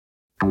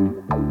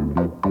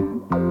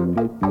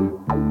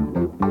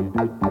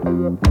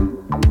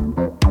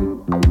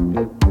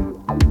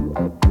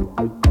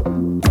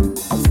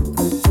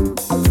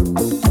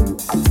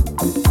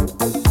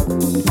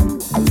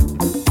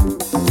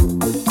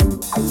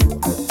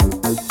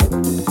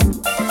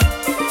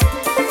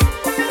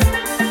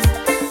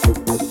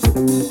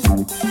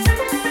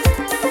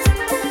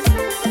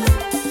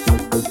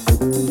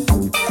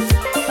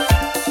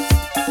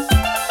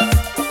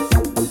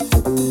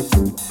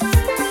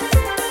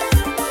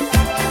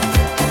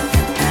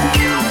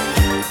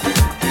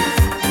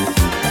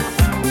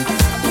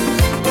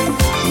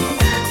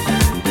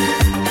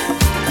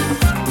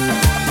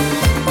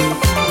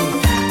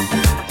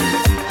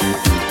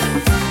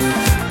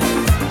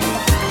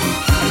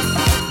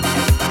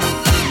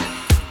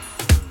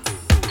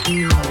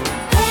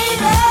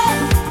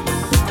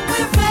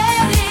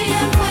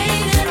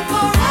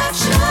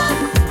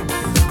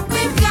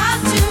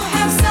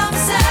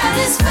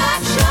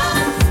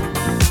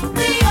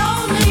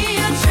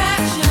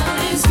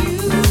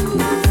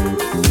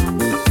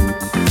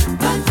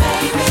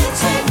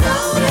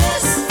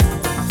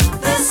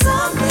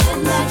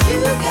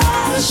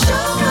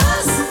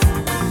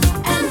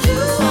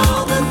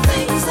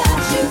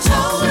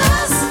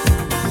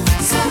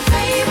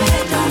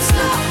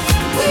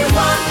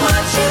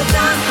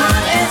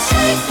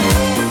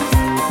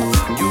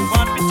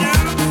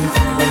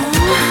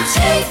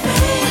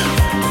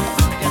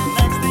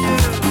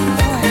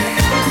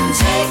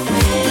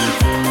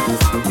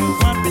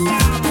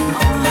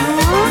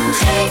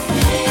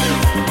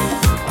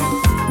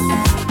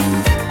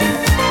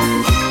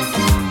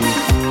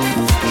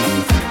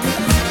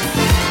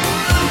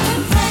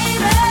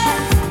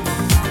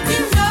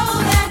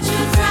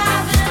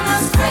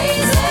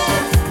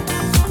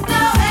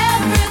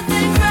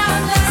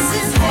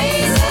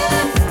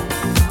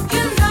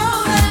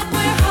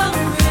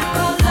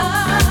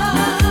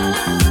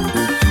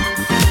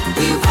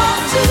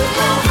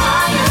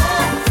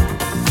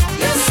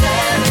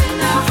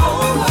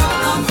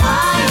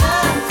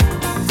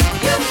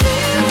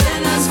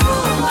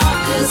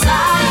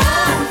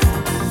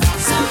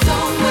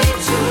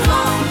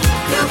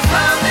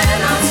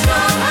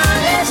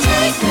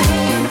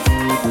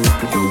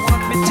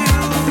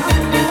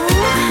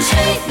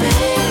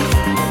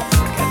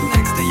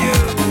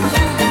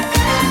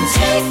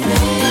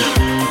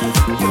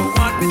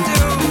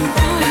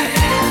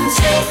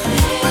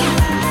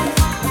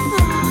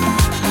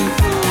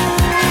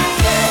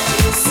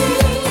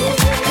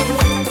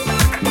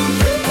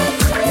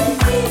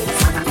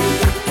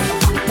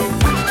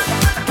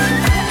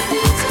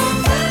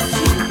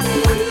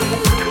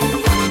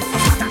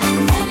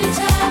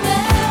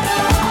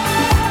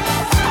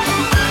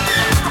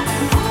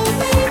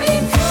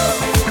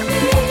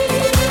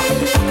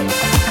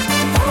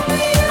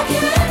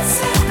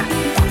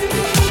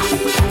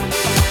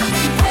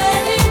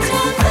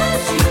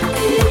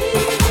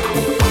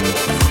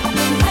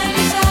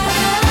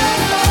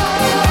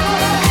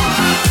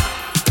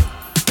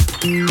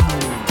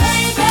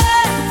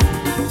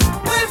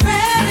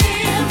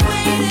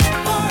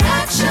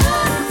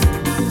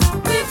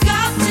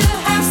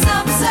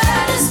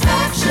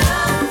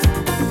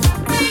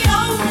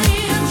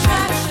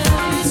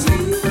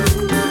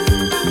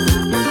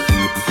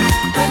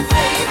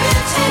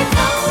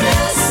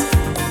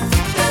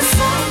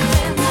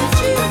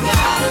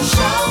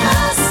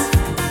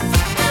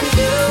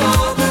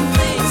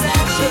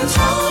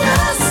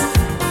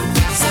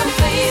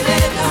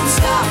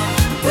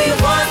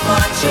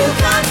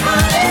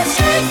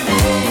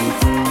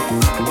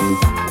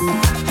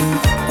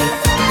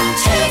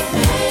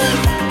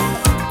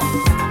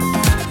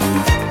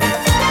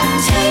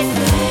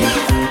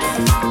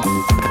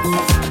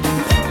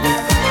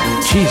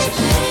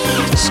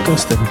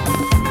Disgusting.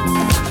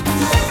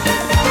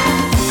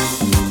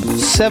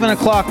 7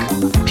 o'clock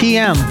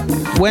p.m.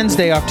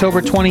 Wednesday,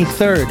 October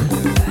 23rd,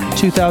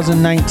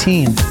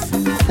 2019.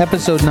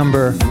 Episode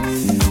number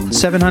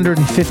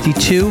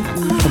 752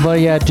 of Oh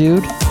Yeah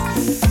Dude.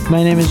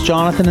 My name is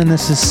Jonathan and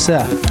this is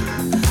Seth.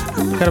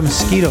 Got a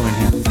mosquito in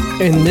here.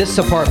 In this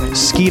apartment.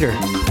 Skeeter.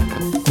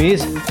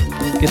 Please,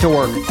 get to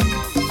work.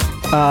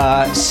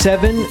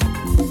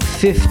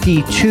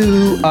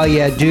 7:52. Oh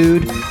Yeah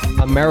Dude.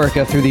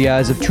 America through the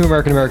eyes of two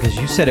American Americans.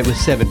 You said it was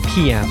 7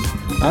 p.m.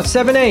 Not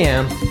 7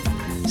 a.m.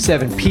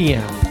 7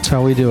 p.m. That's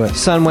how we do it.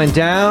 Sun went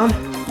down,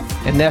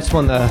 and that's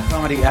when the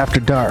Comedy After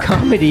Dark.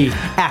 Comedy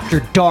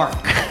After Dark.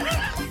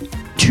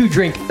 2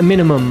 drink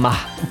minimum.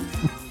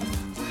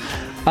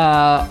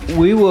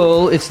 We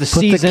will. It's the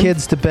season. Put the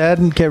kids to bed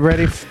and get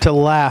ready to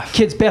laugh.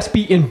 Kids best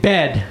be in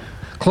bed.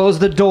 Close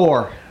the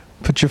door.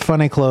 Put your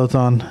funny clothes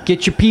on.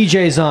 Get your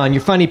PJs on.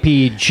 Your funny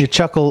peach. Your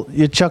chuckle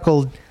clothes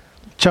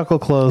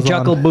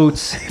Chuckle on.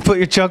 boots. Put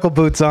your chuckle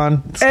boots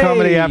on. It's Hey.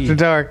 Comedy After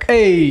Dark.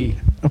 Hey.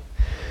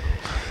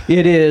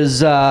 It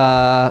is,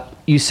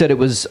 you said it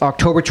was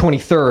October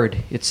 23rd.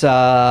 It's,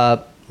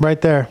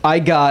 Right there. I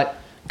got,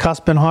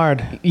 Cusping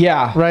hard.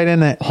 yeah. Right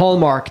in it.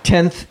 Hallmark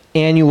 10th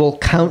annual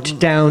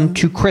countdown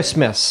to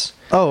Christmas.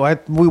 Oh,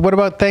 what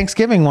about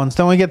Thanksgiving ones?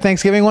 Don't we get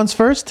Thanksgiving ones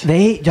first?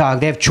 They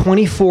have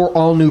 24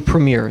 all new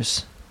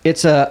premieres.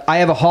 I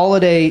have a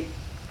holiday.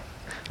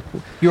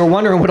 You were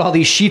wondering what all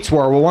these sheets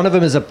were. Well, one of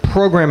them is a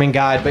programming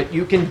guide, but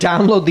you can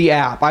download the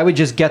app. I would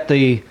get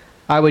the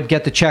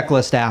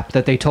checklist app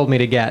that they told me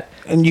to get.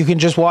 And you can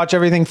just watch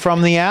everything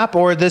from the app,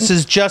 or this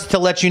is just to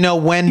let you know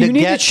when to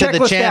get to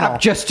the channel?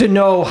 App just to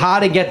know how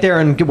to get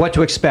there and what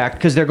to expect,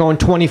 because they're going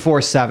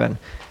 24/7.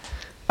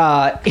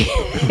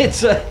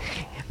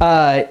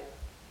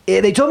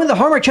 They told me the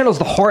Hallmark Channel is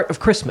the heart of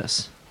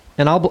Christmas.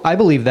 And I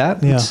believe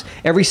that. Yeah.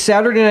 Every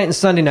Saturday night and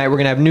Sunday night, we're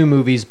going to have new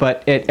movies,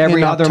 but at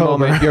every other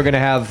moment, you're going to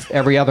have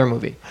every other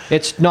movie.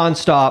 It's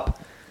nonstop.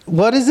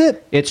 What is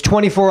it? It's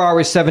 24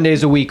 hours, 7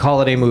 days a week,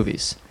 holiday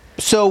movies.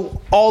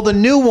 So all the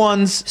new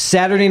ones,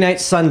 Saturday night,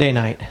 Sunday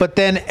night. but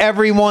then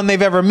everyone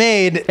they've ever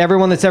made,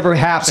 Everyone that's ever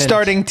happened.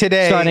 starting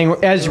today. Starting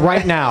as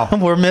right now.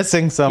 We're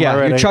missing some Yeah,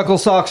 already. your chuckle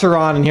socks are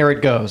on, and here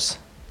it goes.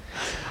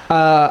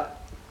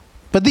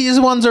 But these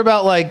ones are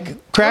about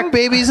like crack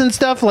babies and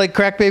stuff, like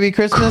Crack Baby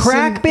Christmas.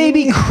 Crack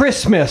Baby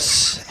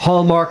Christmas.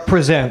 Hallmark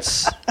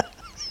presents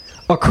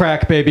a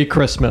Crack Baby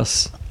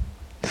Christmas.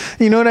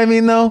 You know what I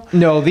mean, though?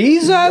 No,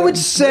 these I would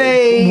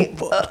say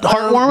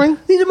Heartwarming.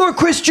 these are more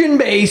Christian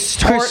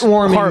based,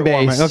 heartwarming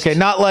based. Okay,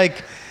 not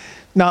like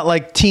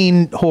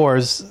teen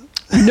whores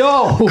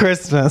No,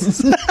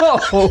 Christmas.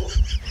 no,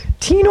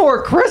 Teen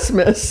or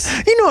Christmas.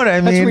 You know what I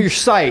mean? That's for your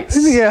sites.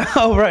 Yeah.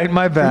 Oh, right.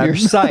 My bad. Your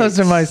sites. Those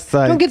are my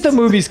sites. Don't get the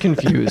movies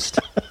confused.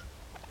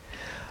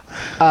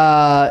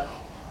 Let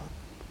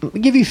me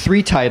give you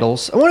 3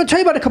 titles. I want to tell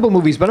you about a couple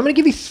movies, but I'm going to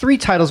give you 3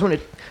 titles. I want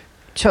to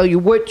tell you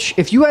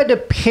if you had to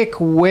pick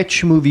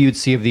which movie you'd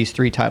see of these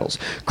 3 titles: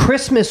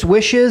 Christmas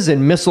Wishes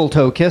and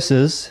Mistletoe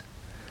Kisses,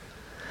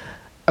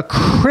 A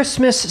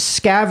Christmas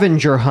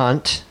Scavenger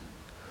Hunt,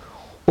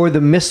 or The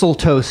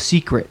Mistletoe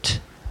Secret.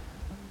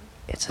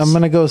 I'm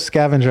gonna go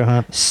Scavenger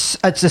Hunt.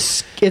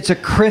 It's a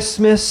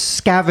Christmas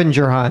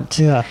scavenger hunt.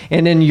 Yeah.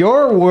 And in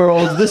your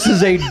world, this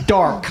is a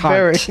dark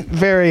hunt.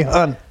 Very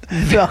hunt. The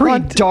Very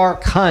hunt.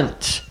 dark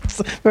hunt.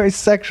 Very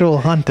sexual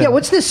hunting. Yeah,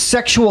 what's this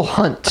sexual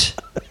hunt?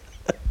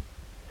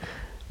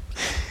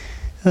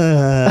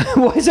 Why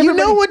is You know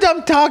everybody- what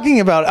I'm talking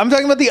about? I'm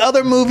talking about the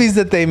other movies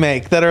that they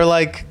make that are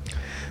like,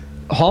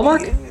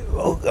 Hallmark?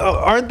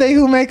 aren't they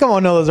who make them? Oh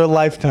no, those are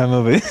Lifetime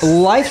movies.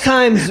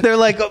 Lifetime's They're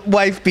like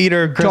wife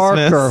beater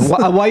Christmas.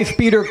 darker. A wife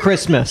beater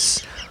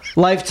Christmas.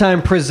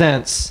 Lifetime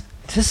presents.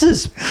 This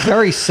is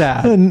very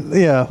sad.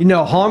 Yeah. You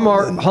know,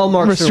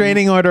 Hallmark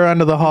Restraining order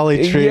under the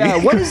holly tree. Yeah,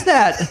 what is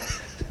that?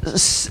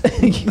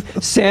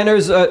 Santa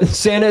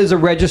is a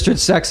registered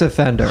sex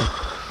offender.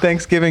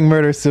 Thanksgiving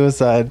murder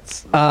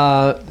suicides.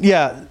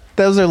 Yeah,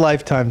 those are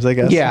Lifetimes, I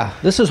guess. Yeah,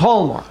 this is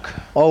Hallmark.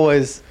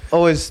 Always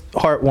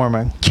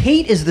heartwarming.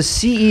 Kate is the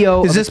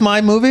CEO. Is this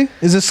my movie?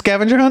 Is this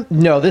Scavenger Hunt?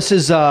 No, this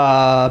is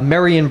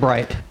Marion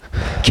Bright.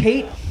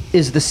 Kate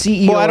is the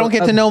CEO. Well, I don't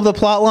get to know the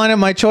plot line of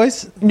my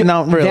choice?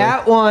 Not really.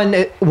 That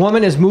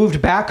woman has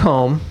moved back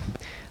home.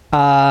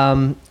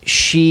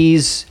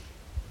 She's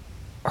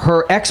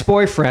her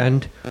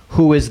ex-boyfriend,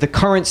 who is the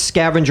current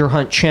scavenger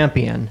hunt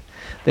champion.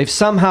 They've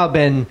somehow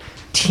been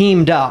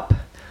teamed up.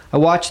 I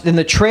watched in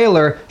the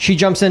trailer, she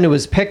jumps into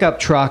his pickup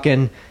truck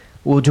and,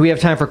 well, do we have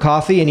time for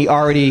coffee?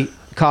 And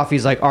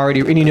coffee's like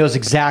already, and he knows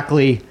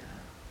exactly,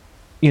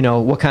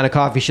 what kind of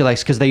coffee she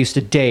likes because they used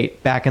to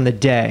date back in the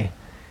day.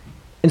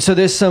 And so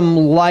there's some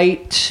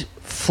light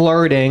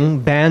flirting,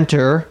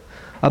 banter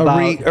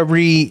about a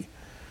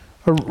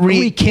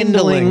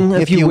rekindling,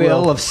 if you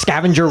will, of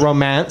scavenger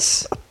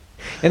romance.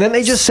 And then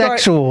they just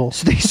sexual.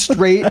 They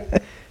straight.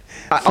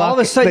 All of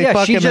a sudden, they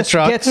fuck she in the just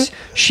truck?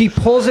 she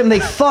pulls him. They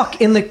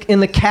fuck in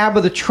the cab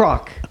of the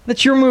truck.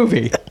 That's your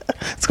movie.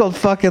 It's called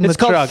Fuck in the It's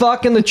Truck. called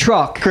Fuck in the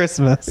Truck.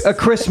 Christmas. A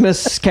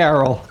Christmas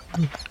Carol.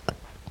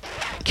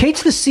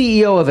 Kate's the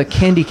CEO of a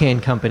candy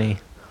cane company.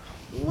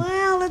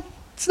 Well,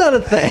 it's not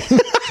a thing.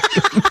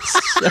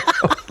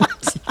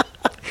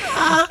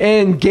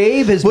 And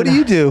Gabe has What been, do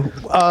you do?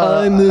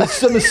 I'm the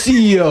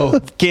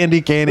CEO.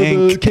 Candy Cane of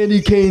a Inc.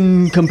 Candy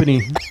Cane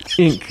Company,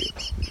 Inc.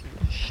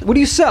 What do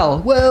you sell?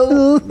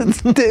 Well,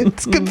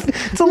 it's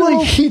a really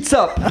little... heats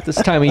up at this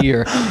time of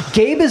year.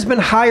 Gabe has been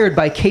hired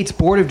by Kate's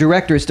board of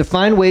directors to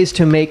find ways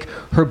to make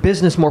her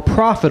business more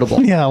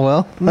profitable. Yeah,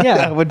 well,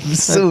 Yeah. I would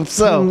assume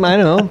so. I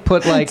don't know.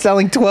 Put like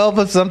Selling 12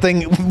 of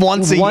something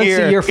once a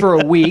year. for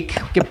a week.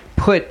 You could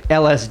put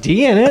LSD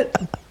in it.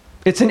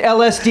 It's an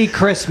LSD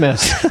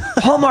Christmas.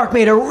 Hallmark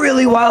made a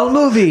really wild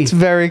movie. It's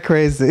very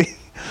crazy.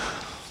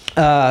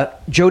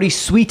 Jodie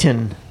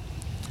Sweetin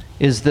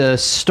is the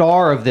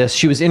star of this.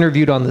 She was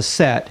interviewed on the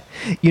set.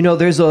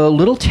 There's a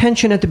little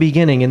tension at the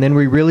beginning, and then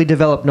we really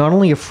develop not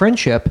only a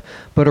friendship,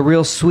 but a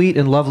real sweet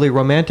and lovely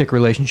romantic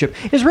relationship.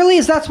 Is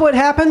that what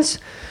happens?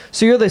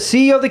 So you're the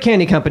CEO of the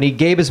candy company.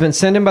 Gabe has been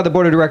sent in by the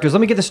board of directors.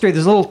 Let me get this straight.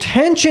 There's a little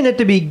tension at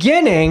the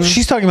beginning.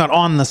 She's talking about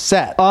on the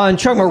set. I'm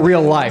talking about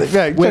real life.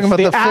 Yeah, you're talking about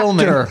the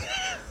filming.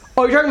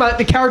 Oh, you're talking about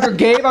the character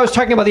Gabe? I was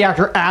talking about the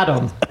actor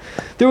Adam.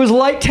 There was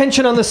light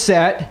tension on the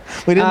set.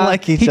 We didn't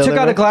like each He other, took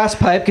out a right? glass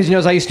pipe because he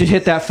knows I used to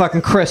hit that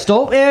fucking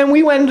crystal. And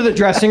we went into the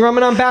dressing room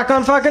and I'm back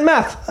on fucking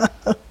meth.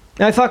 And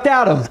I fucked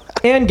Adam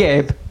and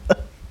Gabe.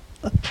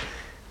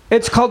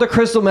 It's called a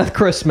crystal meth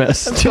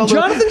Christmas.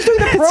 Jonathan's doing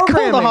the It's called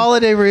programming. the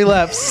Holiday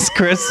Relapse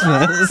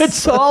Christmas.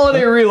 It's the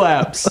holiday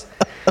relapse.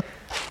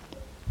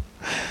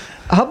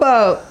 How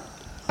about,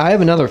 I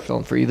have another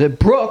film for you. That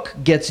Brooke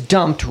gets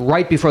dumped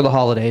right before the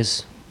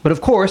holidays. But of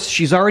course,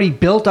 she's already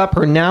built up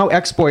her now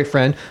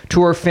ex-boyfriend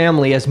to her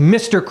family as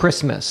Mr.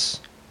 Christmas.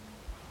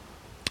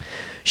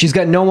 She's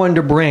got no one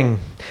to bring.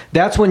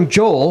 That's when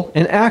Joel,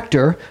 an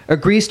actor,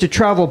 agrees to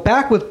travel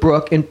back with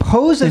Brooke and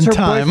pose as In her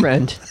time.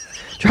 boyfriend.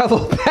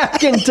 Travel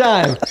back in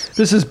time.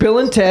 This is Bill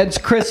and Ted's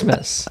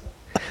Christmas.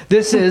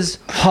 This is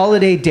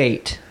Holiday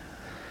Date.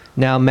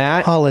 Now,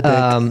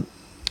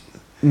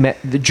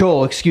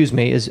 Joel, excuse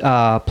me, is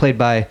played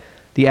by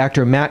the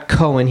actor Matt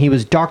Cohen. He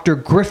was Dr.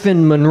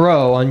 Griffin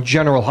Monroe on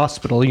General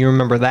Hospital. You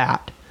remember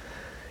that.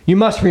 You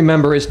must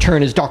remember his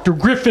turn as Dr.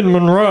 Griffin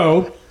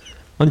Monroe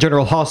on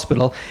General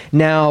Hospital.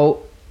 Now,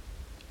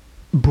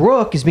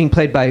 Brooke is being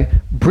played by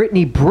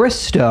Brittany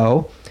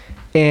Bristow.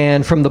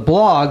 And from the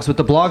blogs, what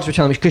the blogs were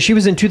telling me, because she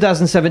was in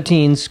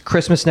 2017's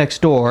Christmas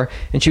Next Door,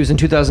 and she was in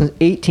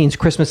 2018's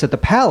Christmas at the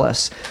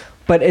Palace,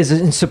 but is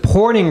in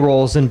supporting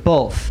roles in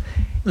both.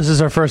 This is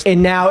her first.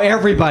 And now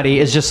everybody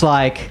is just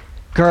like,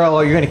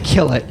 girl, you're going to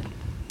kill it.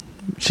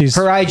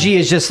 Her IG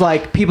is just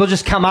like, people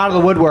just come out of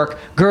the woodwork.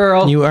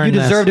 Girl, You you earned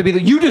deserve this. to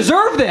be, you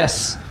deserve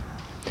this.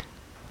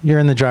 You're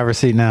in the driver's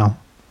seat now.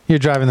 You're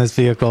driving this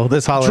vehicle,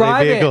 this holiday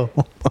Drive it.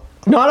 vehicle.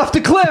 Not off the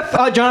cliff.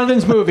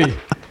 Jonathan's movie.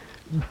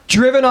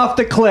 Driven off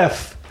the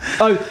cliff.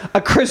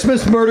 A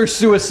Christmas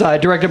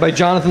murder-suicide directed by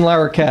Jonathan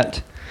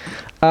Larroquette.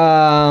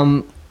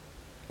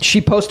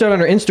 She posted on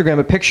her Instagram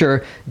a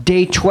picture,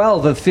 day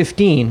 12 of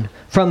 15,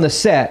 from the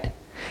set.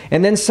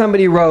 And then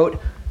somebody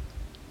wrote,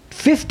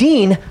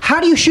 15?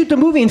 How do you shoot the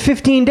movie in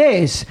 15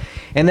 days?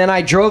 And then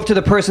I drove to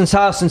the person's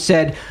house and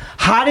said,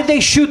 how did they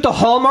shoot the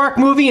Hallmark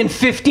movie in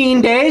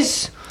 15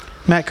 days?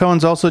 Matt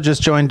Cohen's also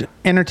just joined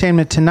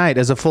Entertainment Tonight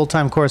as a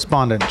full-time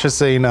correspondent, just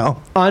so you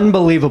know.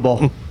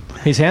 Unbelievable.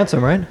 He's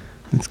handsome, right?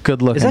 It's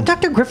good looking. Is that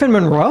Dr. Griffin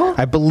Monroe?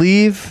 I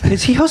believe.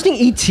 Is he hosting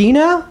E.T.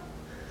 now?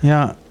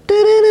 Yeah.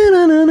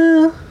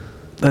 Da-da-da-da-da-da.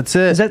 That's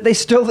it. Is that they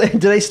still? Do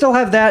they still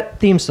have that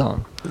theme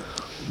song?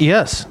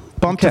 Yes.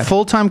 Bumped Okay. to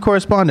full-time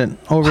correspondent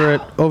over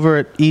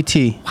at ET.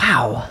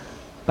 Wow.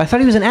 I thought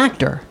he was an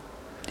actor.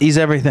 He's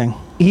everything.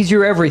 He's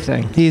your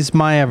everything. He's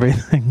my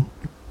everything.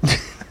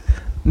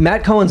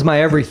 Matt Cohen's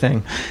my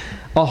everything.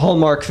 A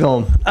Hallmark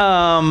film.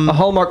 A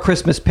Hallmark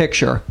Christmas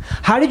picture.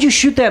 How did you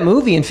shoot that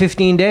movie in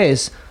 15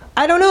 days?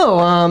 I don't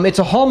know. It's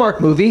a Hallmark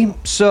movie.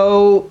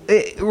 So,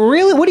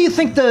 really, what do you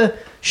think the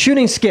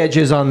shooting sketch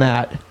is on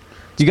that?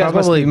 You guys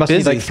must Probably need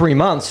busy. like 3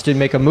 months to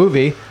make a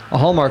movie, a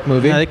Hallmark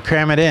movie. Yeah, they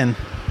cram it in.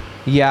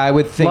 Yeah, I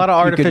would A think. lot of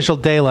you could- artificial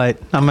daylight,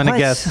 I'm going to What?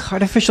 guess.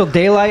 Artificial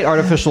daylight,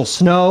 artificial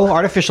snow,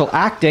 artificial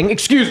acting.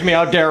 Excuse me,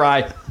 how dare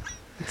I?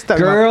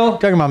 Girl.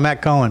 Talking about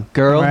Matt Cohen.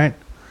 Girl. Right?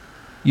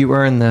 You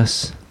earned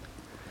this.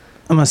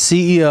 I'm a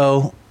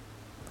CEO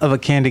of a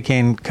candy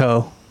cane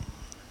co.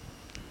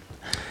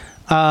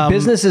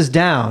 Business is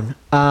down.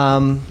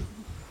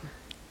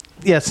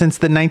 Yeah, since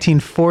the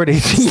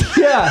 1940s.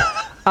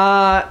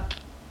 Yeah.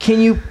 Can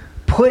you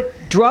put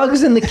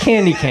drugs in the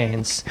candy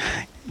canes?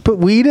 Put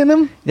weed in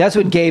them? That's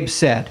what Gabe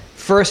said.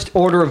 First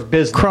order of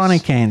business.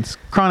 Chronic canes.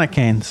 Chronic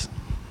canes.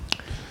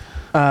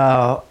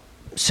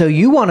 So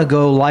you want to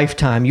go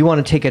Lifetime. You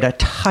want to take it a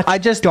touch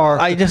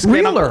darker. I just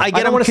realer. I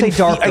don't want to say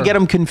darker. I get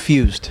them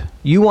confused.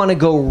 You want to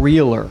go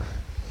realer.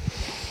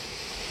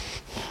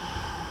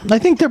 I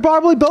think they're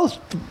probably both,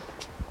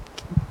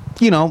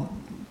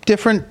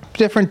 different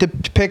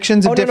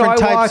depictions of different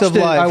types of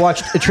life. I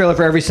watched a trailer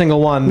for every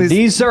single one.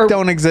 These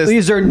don't exist.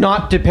 These are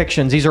not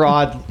depictions. These are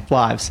odd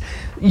lives.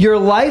 Your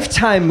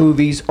Lifetime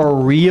movies are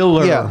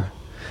realer. Yeah.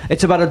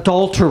 It's about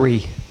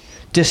adultery,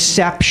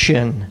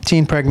 deception,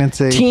 Teen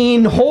pregnancy.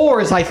 teen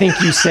whores. I think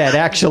you said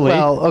actually.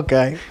 Well,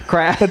 okay.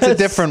 Crass. That's a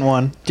different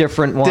one.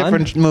 Different one.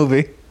 Different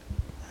movie.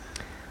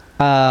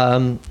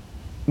 Yeah.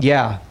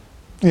 Yeah.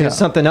 There's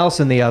something else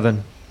in the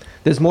oven.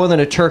 There's more than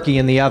a turkey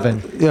in the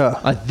oven.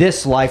 Yeah.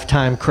 This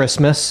Lifetime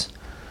Christmas.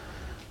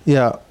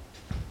 Yeah.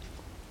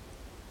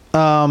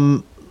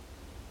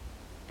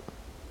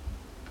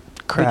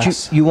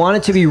 Crass. But you want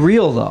it to be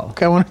real though.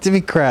 I want it to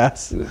be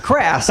crass.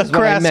 Crass is A what I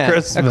crass meant.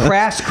 Christmas. A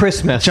crass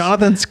Christmas.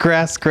 Jonathan's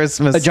crass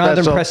Christmas A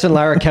Jonathan special. Preston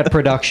Larroquette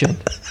production.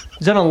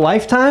 Is that on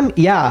Lifetime?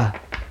 Yeah.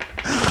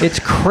 It's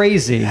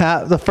crazy.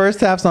 The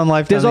first half's on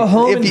Lifetime. There's a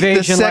home The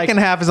invasion. second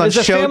half is on There's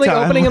a family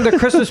Showtime. opening of the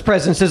Christmas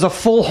presents. There's a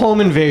full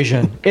home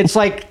invasion. It's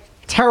like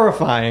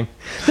terrifying.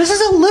 This is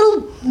a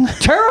little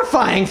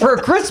terrifying for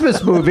a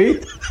Christmas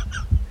movie.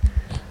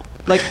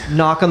 Like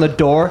knock on the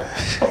door.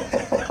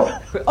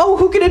 Oh,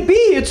 who could it be?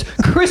 It's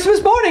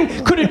Christmas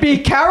morning. Could it be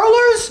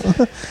carolers?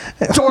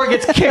 Door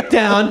gets kicked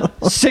down.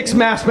 6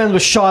 masked men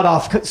with sawed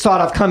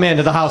off come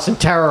into the house and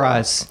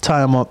terrorize.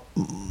 Tie him up.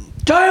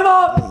 Tie him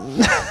up!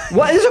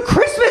 What is a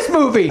Christmas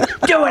movie?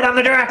 Do it, I'm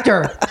the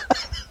director.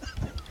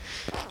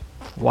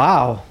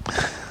 Wow.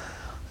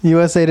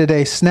 USA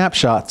Today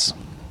snapshots.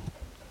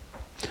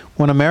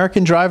 When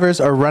American drivers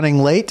are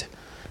running late,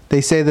 they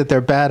say that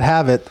their bad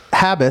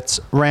habits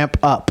ramp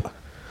up.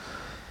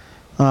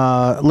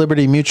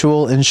 Liberty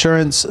Mutual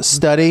Insurance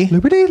study.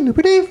 Liberty.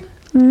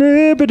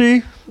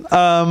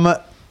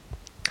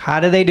 How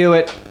do they do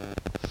it?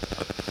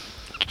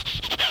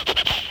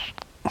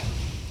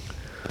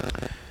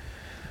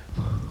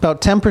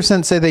 About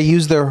 10% say they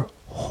use their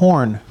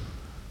horn.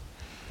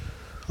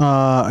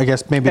 I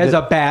guess maybe As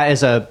a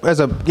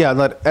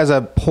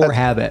poor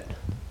habit.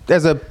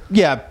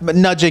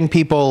 Nudging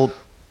people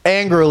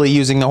angrily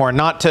using the horn,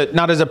 not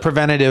as a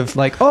preventative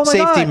Like, oh my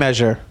safety God.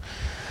 measure.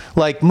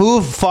 Like,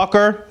 move,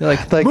 fucker.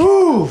 Like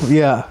move.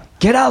 Yeah.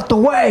 Get out the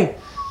way.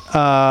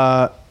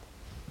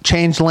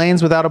 Change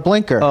lanes without a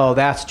blinker. Oh,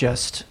 that's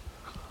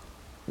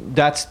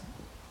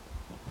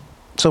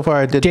So far,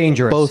 I did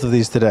dangerous. both of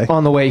these today.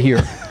 on the way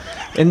here.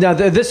 And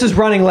this is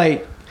running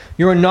late.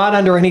 You are not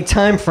under any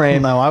time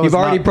frame. No, I was You've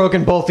already not.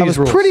 broken both I these was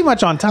rules. pretty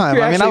much on time.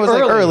 You're I was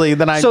actually like early.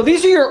 Then So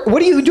these are your. What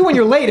do you do when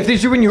you're late? If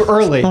these are when you're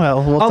early.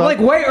 Well, we'll I'm talk- like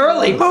way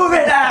early. Move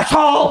it,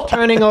 asshole.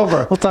 Turning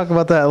over. we'll talk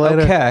about that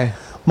later. Okay.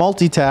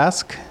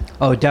 Multitask.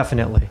 Oh,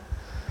 definitely.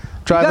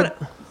 Drive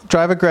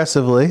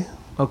aggressively.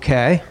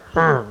 Okay.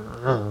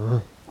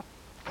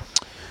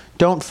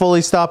 Don't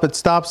fully stop at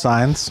stop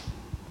signs.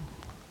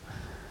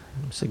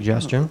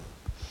 Suggestion.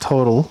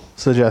 Total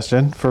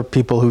suggestion for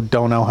people who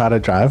don't know how to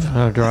drive.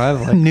 Drive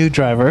like New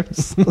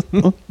drivers.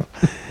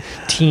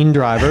 teen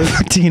drivers.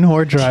 Teen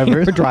whore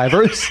drivers.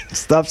 drivers.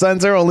 Stop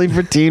signs are only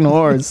for teen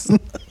whores.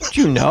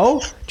 Do you know?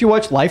 Do you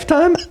watch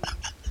Lifetime?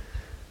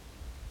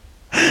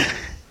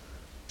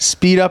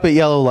 Speed up at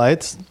yellow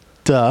lights.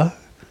 Duh.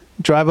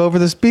 Drive over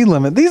the speed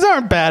limit. These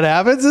aren't bad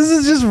habits. This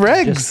is just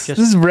regs. Just- this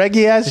is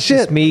reggy ass It's shit.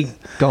 just me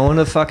going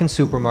to the fucking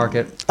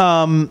supermarket.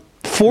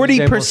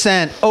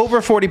 40%,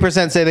 over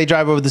 40% say they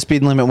drive over the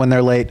speed limit when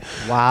they're late.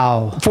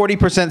 Wow.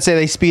 40% say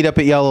they speed up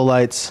at yellow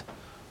lights.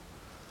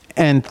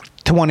 And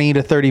 20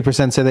 to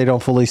 30% say they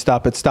don't fully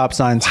stop at stop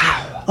signs.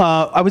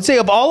 Wow. I would say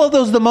of all of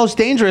those, the most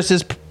dangerous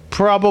is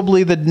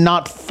probably the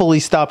not fully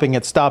stopping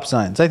at stop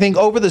signs. I think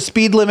over the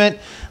speed limit,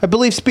 I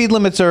believe speed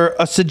limits are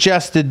a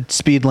suggested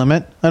speed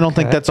limit. I don't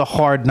think Okay. that's a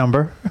hard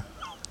number.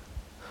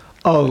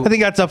 Oh, I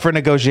think that's up for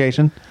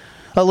negotiation.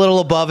 A little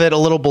above it, a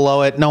little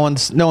below it. No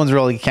one's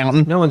really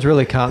counting. no one's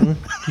really counting.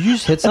 Did you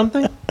just hit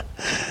something?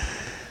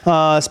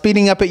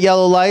 Speeding up at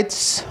yellow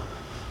lights.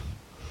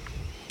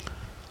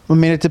 I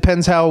mean, it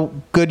depends how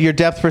good your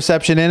depth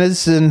perception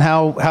is and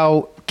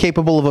how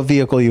capable of a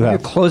vehicle you You're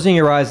have. closing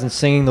your eyes and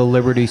singing the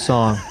Liberty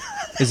song.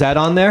 Is that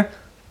on there?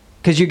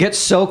 Because you get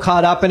so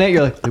caught up in it,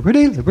 you're like,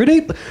 Liberty,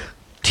 Liberty,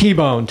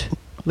 T-boned.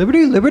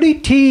 Liberty, Liberty,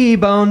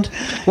 T-boned.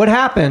 What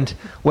happened?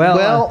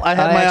 Well, I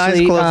had my eyes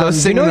closed. I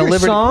was singing you know the your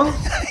Liberty song?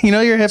 You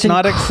know you're It's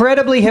hypnotic.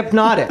 incredibly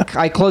hypnotic.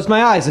 I closed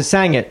my eyes. I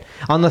sang it.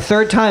 On the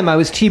third time, I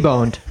was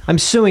T-boned. I'm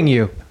suing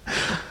you.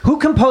 Who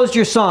composed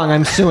your song?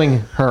 I'm suing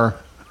her.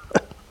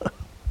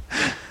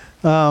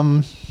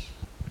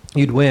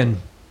 You'd win.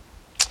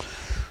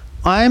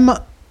 I'm. I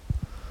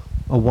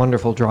A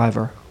wonderful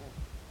driver.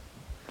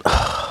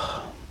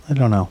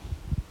 don't know.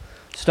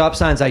 Stop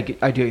signs, I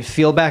do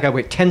feel back. I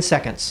wait 10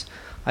 seconds.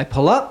 I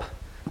pull up.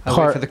 I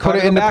wait for the car Put to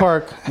it go into back.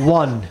 park.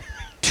 1,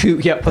 2.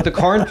 Yeah, put the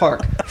car in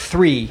park.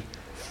 3,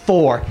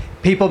 4.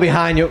 People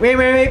behind you.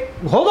 Wait.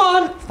 Hold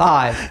on.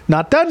 5,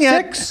 Not done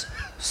yet. 6,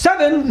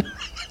 7,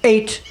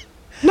 8,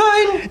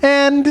 9,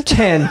 And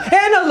 10,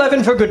 and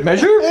 11 for good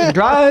measure.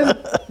 Drive.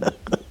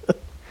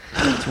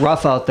 It's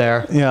rough out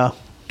there. yeah,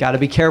 Got to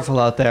be careful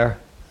out there.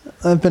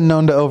 I've been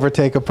known to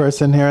overtake a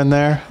person here and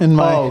there in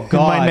my Oh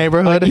God! in my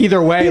neighborhood. Like,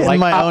 either way, in like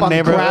my up own on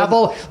neighborhood.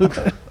 gravel.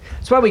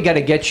 That's why we got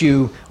to get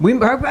you.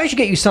 I should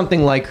get you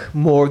something like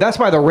more. That's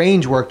why the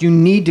range worked. You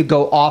need to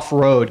go off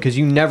road because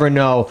you never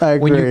know I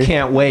when you agree.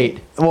 can't wait.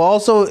 Well,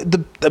 also the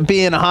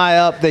being high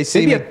up, they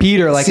see Maybe me, a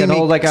beater, like see an me,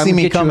 old, like I'm see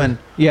me get you- coming.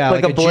 yeah,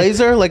 like, like a a jet-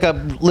 blazer, like a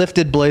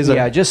lifted blazer.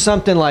 Yeah, just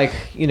something like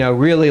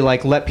really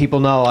like let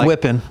people know. Like,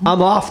 Whipping.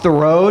 I'm off the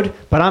road,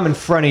 but I'm in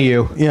front of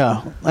you.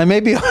 Yeah, I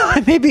may be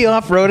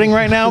off roading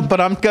right now,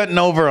 but I'm cutting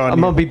over on I'm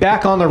you gonna be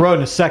back on the road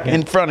in a second.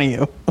 in front of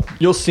you.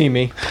 You'll see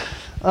me.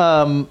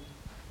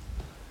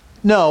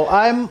 No,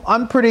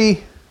 I'm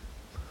pretty.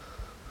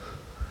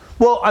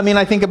 Well, I mean,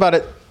 I think about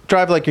it.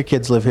 Drive like your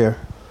kids live here.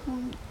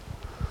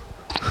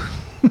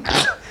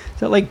 Is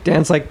that like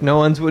dance like no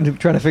one's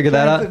trying to figure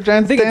that out?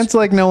 Dance, I think it's dance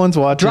like no one's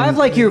watching. drive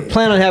like you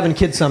plan on having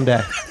kids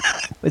someday.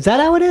 Is that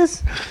how it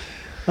is?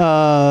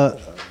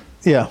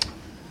 Yeah.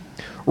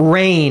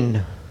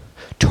 REIGN,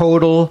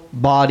 total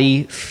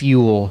body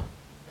fuel.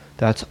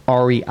 That's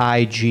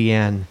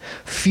REIGN.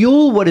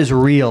 Fuel what is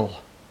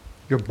real,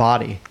 your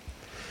body.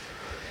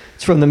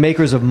 It's from the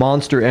makers of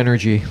Monster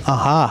Energy.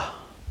 Aha.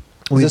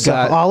 Is We've this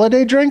got- a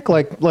holiday drink?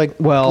 Like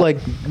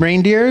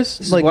reindeers?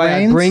 This is Like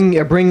why rains?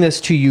 I bring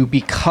this to you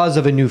because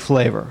of a new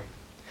flavor.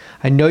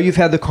 I know you've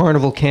had the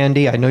carnival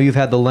candy. I know you've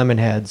had the lemon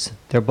heads.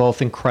 They're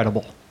both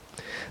incredible.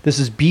 This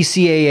is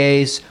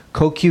BCAA's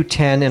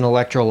CoQ10 and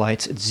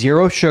electrolytes. It's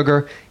zero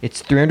sugar.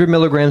 It's 300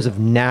 milligrams of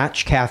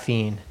natch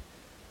caffeine.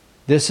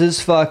 This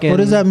is fucking. What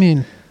does that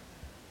mean?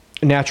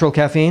 Natural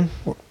caffeine.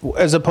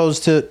 As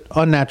opposed to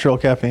unnatural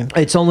caffeine.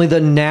 It's only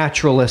the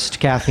naturalist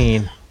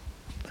caffeine.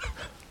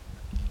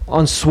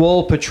 On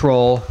Swole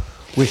Patrol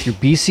with your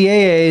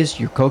BCAAs,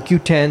 your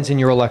CoQ10s,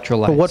 and your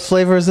electrolytes. But what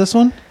flavor is this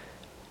one?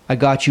 I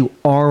got you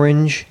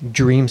orange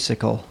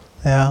dreamsicle.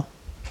 Yeah.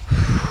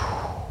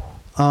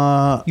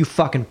 You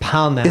fucking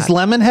pound that. Is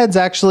Lemonheads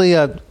actually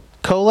a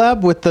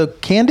collab with the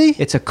candy?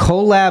 It's a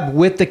collab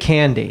with the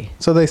candy.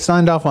 So they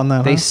signed off on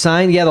that. They huh?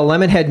 signed, the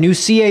Lemonhead new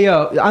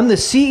CEO. I'm the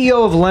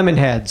CEO of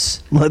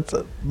Lemonheads.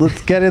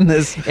 Let's get in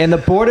this. And the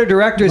board of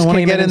directors I wanna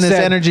came get in and in this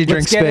said, energy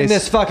drink let's get in space."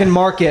 this fucking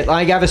market.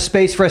 I have a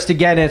space for us to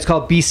get in. It's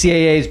called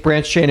BCAAs,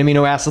 branch chain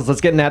amino acids.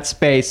 Let's get in that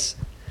space.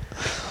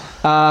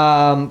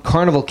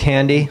 Carnival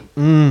candy.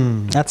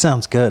 That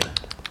sounds good.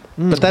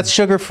 But that's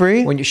sugar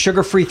free. When you're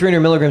sugar-free, 300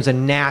 milligrams a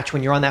natch.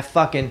 When you're on that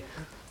fucking,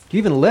 do you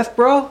even lift,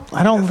 bro?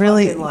 I don't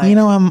really. fucking like- You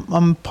know,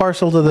 I'm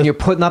partial to When you're the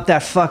putting up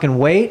that fucking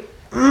weight.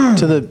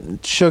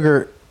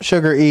 sugar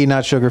E,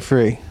 not sugar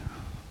free.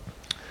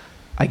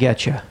 I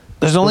get you.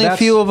 There's only a that's-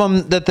 few of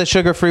them that the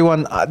sugar free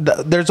one.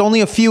 There's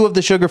only a few of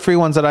the sugar free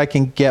ones that I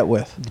can get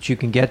with, That you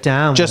can get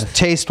down. just with.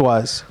 taste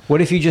wise. What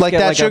if you just like get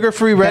that like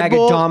sugar-free a Red bag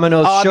Bull, of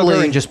Domino's oddly-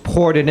 sugar and just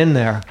poured it in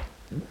there?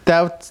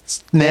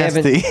 That's They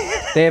nasty.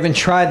 haven't, they haven't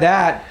tried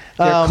that.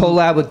 Their Um,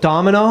 collab with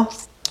Domino.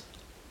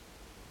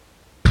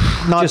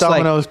 Not just like-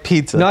 Domino's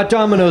pizza. Not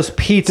Domino's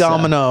pizza.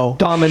 Domino.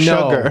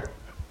 Sugar.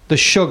 The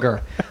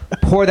sugar.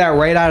 Pour that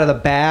right out of the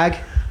bag.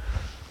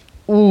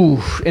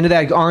 Ooh, into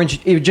that orange.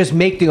 It would just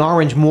make the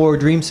orange more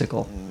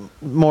dreamsicle.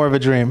 More of a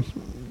dream.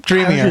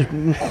 Dreamier.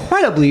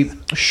 Incredibly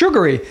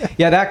sugary.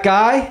 Yeah, that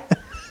guy,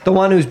 the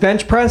one who's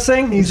bench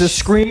pressing, he's just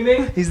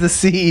screaming. He's the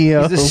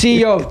CEO. He's the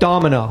CEO of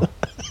Domino.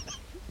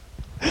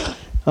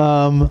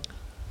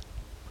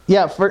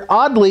 Yeah, for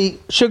oddly,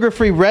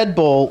 sugar-free Red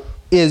Bull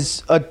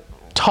is a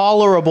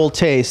tolerable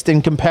taste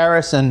in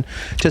comparison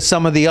to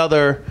some of the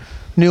other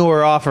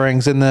newer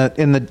offerings in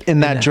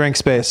that drink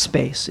space.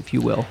 Space, if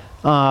you will.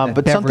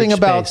 But something beverage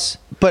about. space.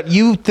 But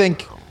you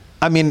think,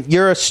 I mean,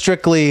 you're a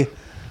strictly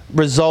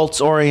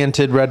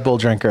results-oriented Red Bull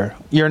drinker.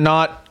 You're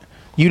not.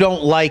 You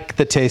don't like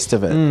the taste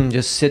of it.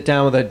 Just sit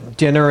down with a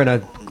dinner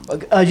and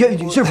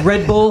you serve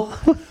Red Bull.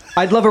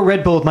 I'd love a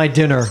Red Bull with my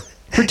dinner.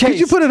 For taste. Could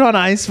you put it on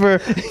ice for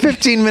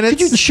 15 minutes?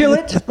 Could you chill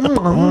it?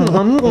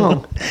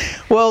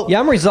 Well, Yeah,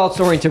 I'm results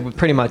oriented with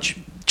pretty much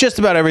just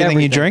about everything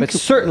you drink. But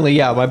certainly,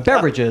 yeah, my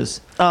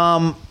beverages.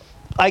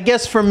 I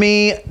guess for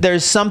me,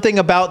 there's something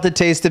about the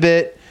taste of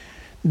it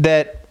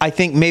that I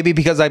think maybe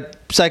because I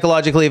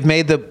psychologically have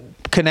made the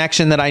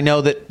connection that I know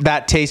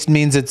that taste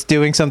means it's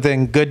doing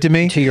something good to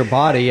me. To your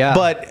body, yeah.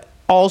 But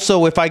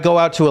also, if I go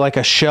out to like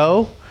a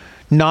show,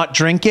 not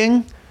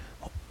drinking,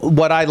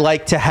 what I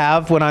like to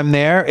have when I'm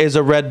there is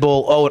a Red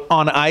Bull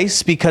on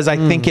ice because I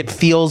think it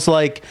feels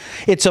like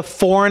it's a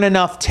foreign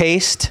enough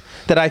taste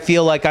that I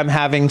feel like I'm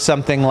having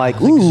something like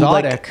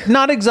Exotic. like,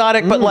 not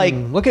exotic, but like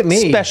look at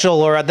me.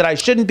 special or that I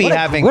shouldn't be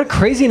having. What a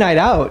crazy night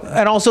out.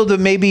 And also that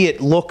maybe it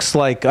looks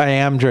like I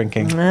am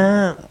drinking.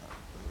 No?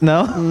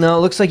 No, it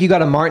looks like you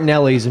got a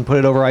Martinelli's and put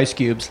it over ice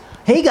cubes.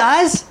 Hey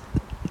guys.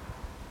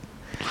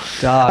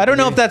 I don't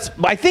know if that's.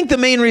 I think the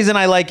main reason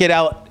I like it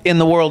out in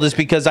the world is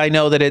because I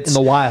know that it's In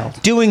the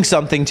wild. doing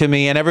something to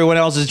me, and everyone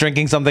else is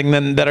drinking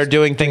something that are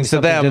doing things to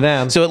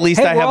them. So at least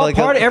Hey, I we're have all like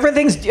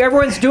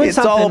everyone's doing It's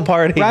something. all a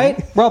party.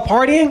 Right? We're all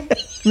partying?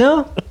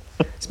 No?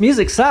 This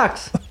music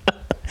sucks.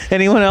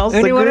 anyone else.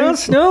 Anyone agree?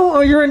 else? No?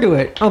 Oh, you're into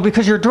it. Oh,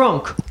 because you're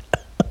drunk.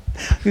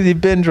 You've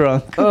been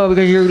drunk. Oh,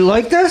 because you're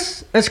like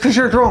this? That's because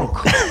you're drunk.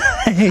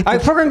 I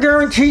fucking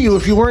guarantee you,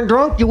 if you weren't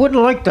drunk, you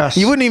wouldn't like this.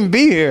 You wouldn't even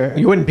be here.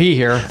 You wouldn't be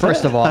here,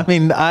 first of all. I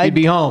mean, You'd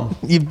be home.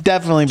 You'd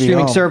definitely be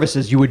Streaming home.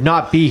 services, you would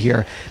not be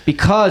here.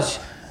 Because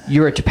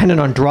you're dependent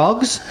on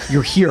drugs,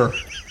 you're here.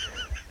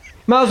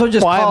 Might as well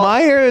just Why call. am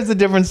I here is a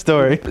different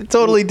story.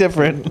 Totally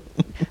different.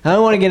 I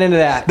don't want to get into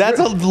that. That's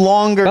a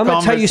longer I'm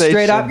going to tell you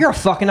straight up, conversation. you're a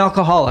fucking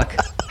alcoholic.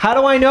 How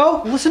do I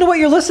know? Listen to what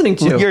you're listening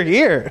to. You're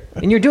here.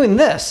 And you're doing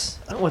this.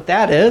 I don't know what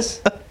that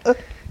is.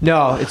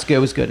 No, it's good. It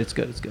was good. It's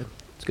good. It's good.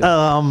 It's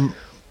good.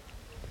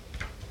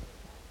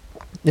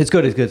 It's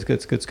good. It's good. It's good.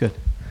 It's good. It's good.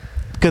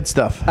 Good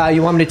stuff.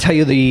 You want me to tell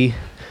you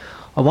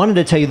I wanted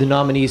to tell you the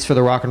nominees for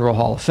the Rock and Roll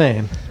Hall of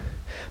Fame,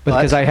 but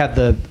because I have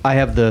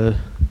the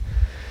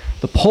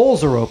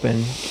polls are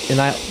open, and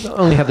I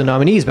only have the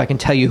nominees, but I can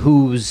tell you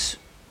who's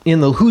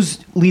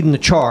leading the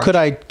charge. Could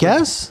I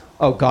guess?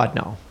 Oh God,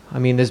 no. I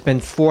mean, there's been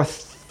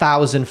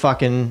 4,000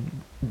 fucking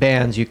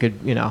bands you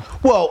could,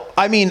 Well,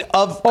 I mean,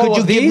 could you of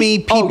give these? me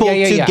people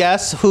to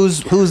guess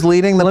who's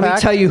leading the Let pack?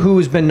 me tell you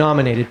who's been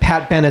nominated: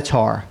 Pat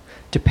Benatar,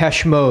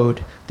 Depeche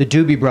Mode, the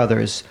Doobie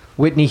Brothers,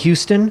 Whitney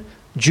Houston,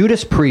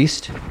 Judas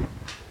Priest,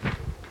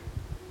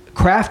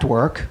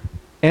 Kraftwerk,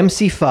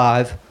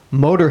 MC5,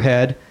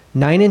 Motorhead,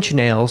 Nine Inch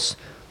Nails,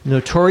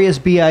 Notorious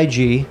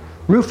B.I.G.,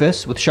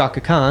 Rufus with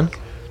Shaka Khan,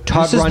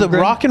 Todd This is the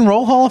Rundgren. Rock and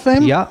Roll Hall of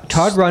Fame? Yeah,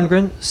 Todd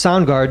Rundgren,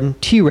 Soundgarden,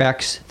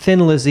 T-Rex,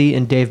 Thin Lizzy,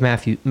 and Dave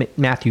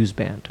Matthews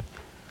Band.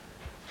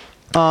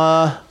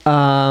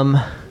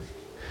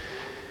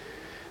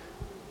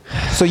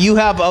 So So you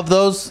have of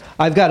those.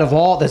 I've got of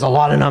all. There's a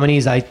lot of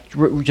nominees. I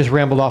just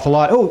rambled off a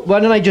lot. Oh, why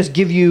don't I just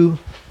give you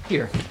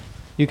here?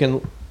 You can.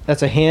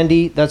 That's a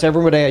handy. That's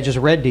everybody I just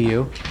read to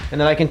you,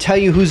 and then I can tell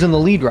you who's in the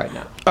lead right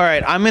now. All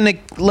right,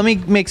 let me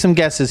make some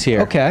guesses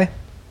here. Okay.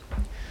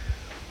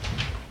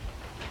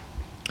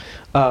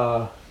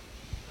 I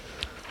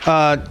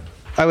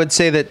would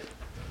say that.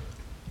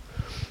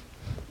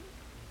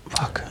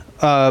 Fuck.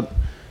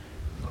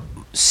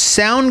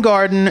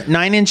 Soundgarden,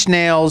 Nine Inch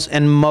Nails,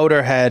 and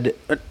Motorhead.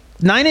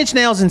 Nine Inch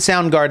Nails and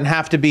Soundgarden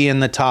have to be in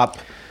the top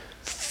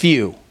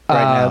few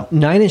right now.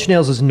 Nine Inch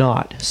Nails is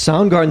not.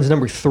 Soundgarden's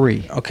number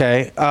 3.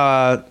 Okay.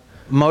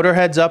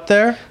 Motorhead's up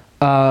there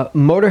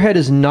Motorhead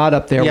is not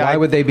up there. Yeah, Why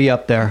would they be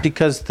up there?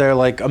 because they're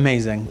like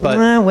amazing. But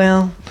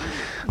Well.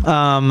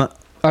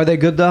 Are they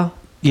good though?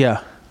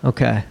 yeah.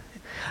 Okay.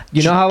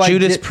 You know how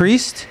Judas I did,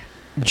 Priest,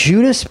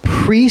 Judas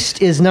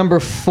Priest is number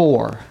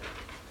 4.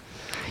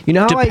 You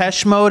know how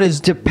Depeche Mode is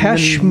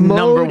Depeche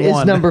number Mode is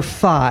 1. number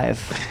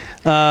 5.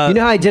 You know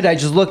how I did? I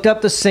just looked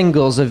up the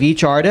singles of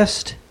each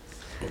artist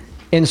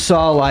and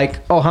saw like,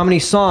 oh, how many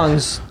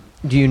songs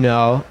do you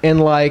know?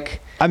 And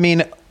like, I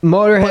mean,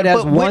 Motorhead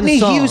has one Whitney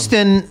song.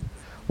 Houston,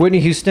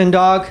 Whitney Houston,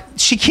 dog.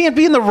 she can't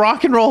be in the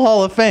Rock and Roll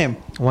Hall of Fame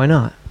Why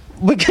not?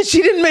 because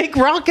she didn't make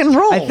rock and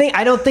roll.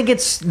 I don't think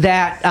it's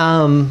that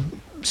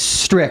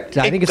strict.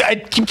 I think it's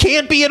it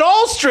can't be at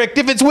all strict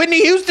if it's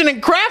Whitney Houston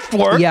and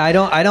Kraftwerk. yeah.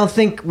 I don't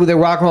think with the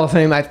Rock and Roll of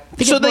Fame. I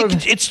think So it's more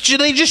of-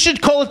 they just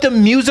should call it the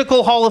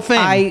Musical Hall of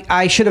Fame.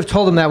 I should have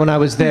told him that when I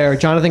was there.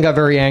 Jonathan got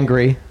very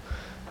angry.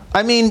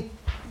 I mean,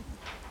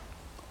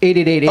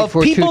 888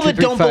 of people that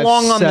don't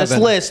belong on this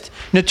list,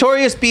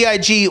 Notorious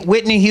B.I.G.,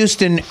 Whitney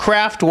Houston,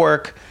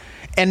 Kraftwerk,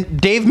 and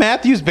Dave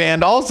Matthews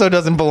Band also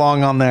doesn't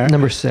belong on there.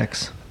 Number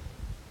 6.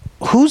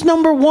 Who's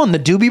number 1? The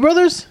Doobie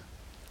Brothers?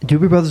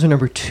 Doobie Brothers are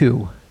number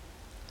 2.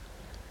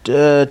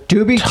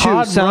 Doobie 2,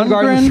 Todd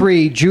Soundgarden Rundgren?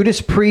 3,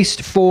 Judas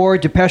Priest 4,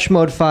 Depeche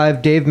Mode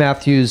 5, Dave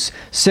Matthews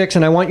 6,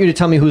 and I want you to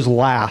tell me who's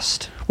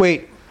last.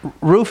 Wait,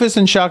 Rufus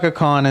and Shaka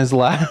Khan is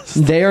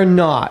last. They are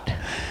not.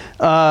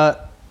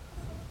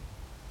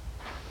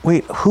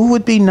 Wait, who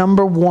would be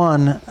number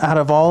 1 out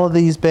of all of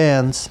these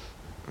bands?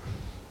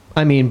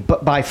 I mean,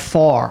 by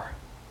far.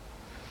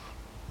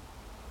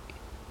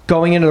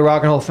 Going into the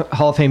Rock and Roll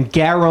Hall of Fame,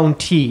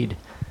 guaranteed.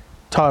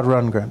 Todd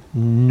Rundgren.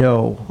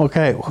 No.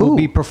 Okay, We'll who?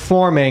 be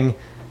performing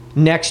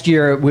next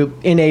year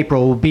in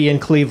April. We'll be in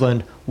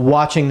Cleveland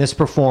watching this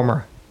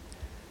performer.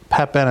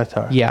 Pat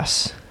Benatar.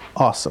 Yes.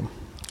 Awesome.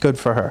 Good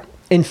for her.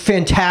 And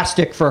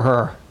fantastic for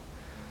her.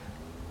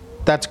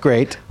 That's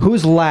great.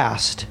 Who's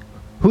last?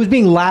 Who's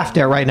being laughed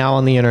at right now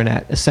on the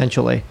internet,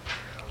 essentially?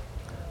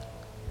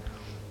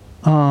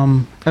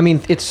 I mean,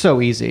 it's so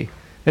easy.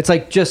 It's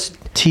like just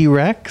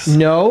T-Rex?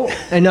 no,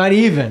 and not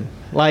even.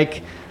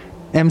 Like,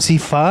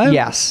 MC5?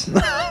 yes.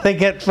 They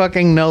get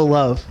fucking no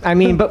love. I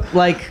mean, but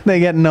like, They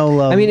get no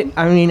love. I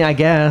mean, I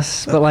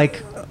guess, but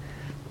like,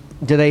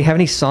 do they have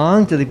any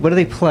songs? What do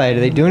they play? Do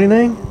they do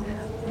anything?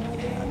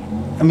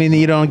 I mean,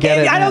 you don't get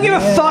it. I don't give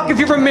a fuck if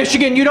you're from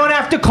Michigan. You don't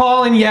have to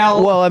call and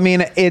yell. Well, I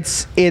mean,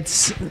 it's.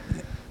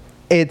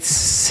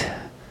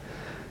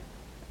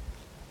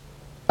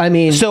 I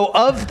mean, So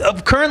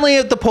of currently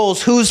at the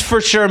polls, who's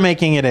for sure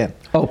making it in?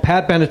 oh,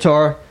 Pat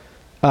Benatar,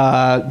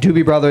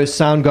 Doobie Brothers,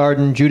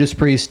 Soundgarden, Judas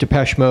Priest,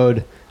 Depeche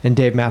Mode, and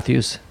Dave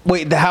Matthews.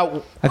 Wait,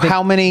 how think-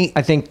 how many?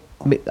 I think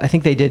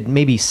they did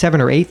maybe 7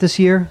 or 8 this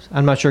year.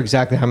 I'm not sure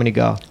exactly how many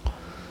go.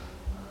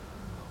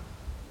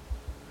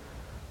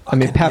 I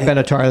mean, Pat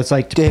Benatar. That's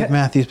like Dave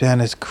Matthews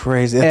Band is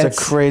crazy. That's It's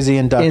a crazy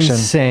induction.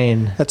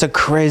 insane. That's a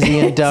crazy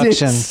It's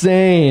induction.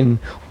 insane.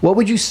 What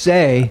would you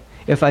say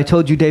if I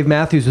told you Dave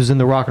Matthews was in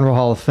the Rock and Roll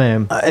Hall of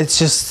Fame? It's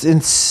just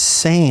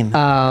insane.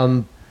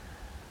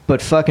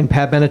 But fucking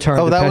Pat Benatar and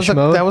Oh, that Depeche was a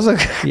Mode. that was a,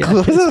 Yeah,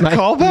 was it's a my-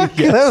 callback.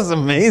 yes. That was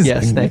amazing.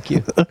 Yes, thank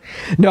you.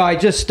 No, I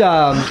just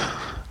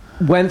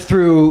went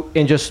through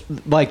and just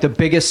like the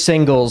biggest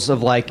singles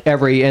of like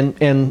every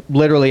and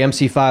literally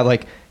MC5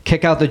 like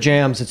kick out the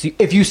jams. It's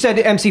if you said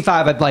MC5,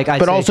 I'd But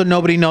say, also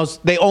nobody knows.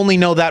 They only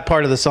know that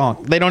part of the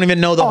song. They don't even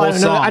know the oh, whole I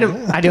don't know.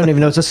 song. I don't even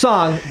know it's a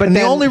song. But And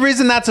the then- only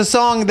reason that's a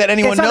song that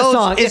anyone it's not knows a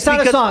song. is It's not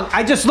because a song.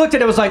 I just looked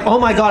at it. It was like, oh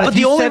my god. But if the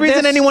you only said reason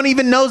this, anyone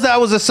even knows that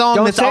was a song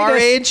don't that's say our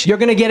this, age you're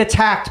gonna get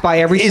attacked by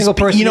every is, single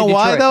person. you know in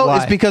why Detroit. though? Why?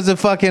 It's because of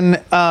fucking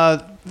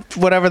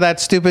whatever that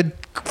stupid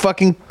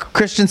fucking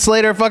Christian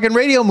Slater fucking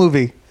radio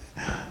movie,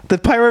 the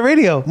pirate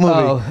radio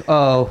movie.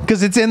 Oh.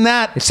 Because it's in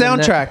that It's in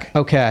that- soundtrack.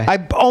 okay.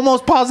 I'm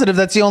almost positive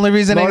that's the only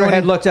reason Motorhead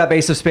anyone. looked up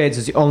Ace of Spades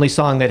is the only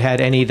song that had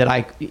any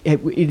that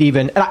it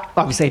even. And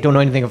obviously, I don't know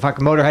anything about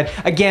fucking Motorhead.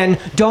 Again,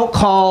 don't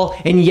call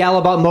and yell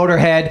about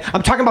Motorhead.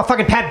 I'm talking about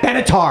fucking Pat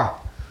Benatar.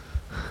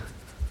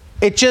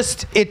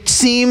 It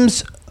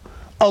seems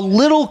a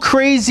little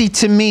crazy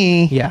to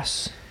me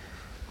Yes.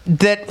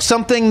 that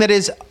something that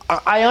is,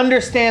 I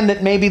understand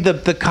that maybe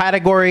the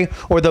category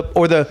or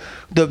the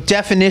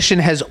definition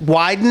has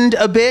widened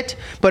a bit,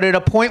 but at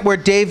a point where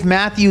Dave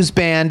Matthews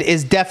Band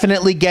is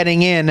definitely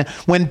getting in,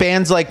 when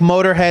bands like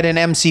Motorhead and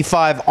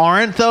MC5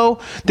 aren't,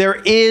 though,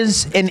 there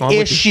is an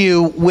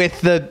issue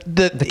with the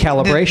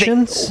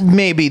calibrations.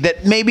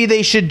 Maybe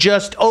they should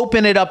just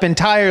open it up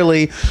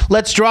entirely.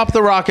 Let's drop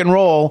the rock and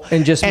roll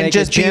and just make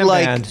it jam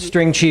band.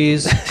 String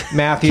Cheese,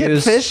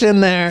 Matthews, get Fish in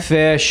there,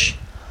 Fish.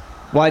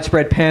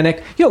 Widespread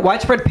Panic.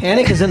 Widespread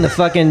Panic is in the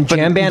fucking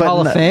Jam Band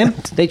Hall of Fame.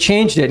 They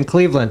changed it in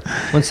Cleveland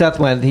when Seth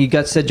went. He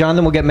said,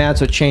 Jonathan will get mad,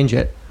 so change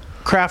it.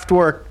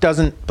 Kraftwerk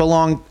doesn't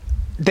belong.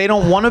 They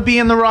don't want to be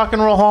in the Rock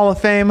and Roll Hall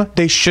of Fame.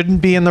 They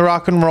shouldn't be in the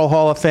Rock and Roll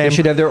Hall of Fame. They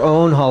should have their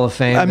own Hall of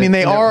Fame. I mean,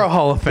 they are a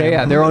Hall of Fame.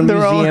 Yeah, their own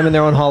museum and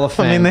their own Hall of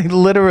Fame. I mean, they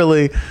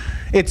literally.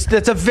 It's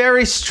a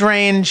very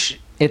strange.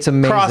 It's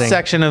amazing. Cross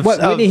section of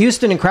Whitney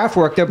Houston and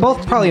Kraftwerk. They're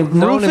both probably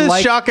known Rufus, and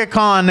liked. Chaka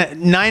Khan,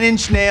 9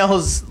 Inch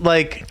Nails,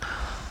 like.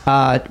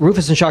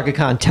 Rufus and Chaka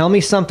Khan, Tell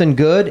Me Something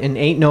Good and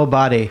Ain't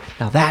Nobody.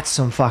 Now that's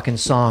some fucking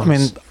songs. I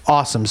mean,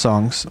 awesome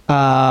songs.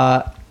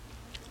 Hello,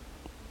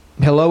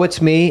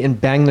 It's Me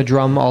and Bang the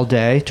Drum All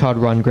Day, Todd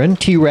Rundgren.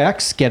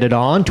 T-Rex, Get It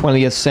On,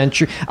 20th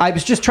Century. I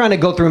was just trying to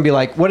go through and be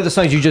like, what are the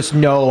songs you just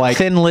know? Like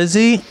Thin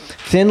Lizzy,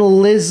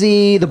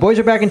 The Boys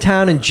Are Back in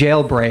Town, and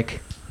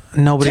Jailbreak.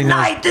 Nobody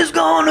Tonight knows. there's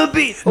gonna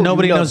be.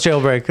 Nobody knows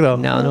Jailbreak, though.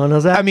 No one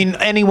knows that. I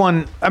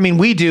mean,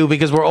 we do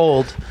because we're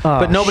old,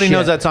 but nobody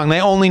knows that song.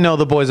 They only know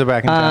The Boys Are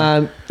Back in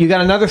Town. You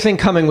got Another Thing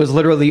Coming was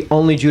literally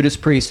only Judas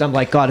Priest. I'm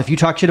like, God, if you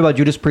talk shit about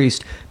Judas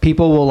Priest,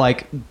 people will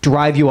like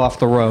drive you off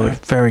the road.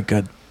 Very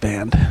good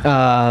band.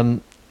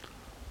 9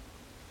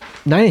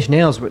 Inch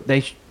Nails,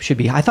 they should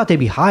be. I thought they'd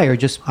be higher.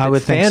 Just I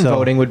would think fan so.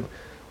 voting would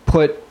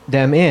put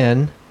them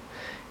in.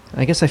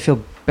 I guess I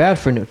feel bad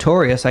for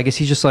Notorious. I guess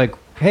he's just like,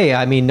 hey,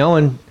 I mean, no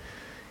one.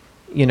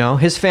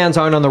 His fans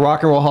aren't on the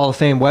Rock and Roll Hall of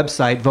Fame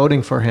website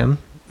voting for him.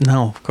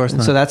 No, of course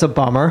not. So that's a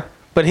bummer.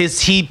 But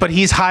he's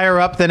higher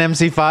up than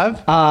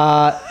MC5.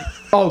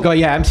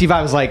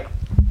 MC5 was like.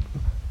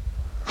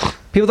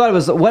 People thought it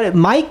was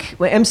Mike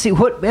MC.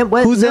 What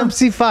Who's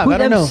MC5? I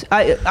don't know.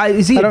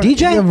 Is he a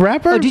DJ? A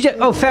rapper? Oh, DJ.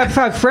 Oh, Fab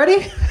Five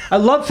Freddy. I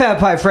love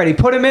Fab Five Freddy.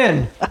 Put him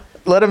in.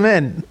 Let him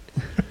in.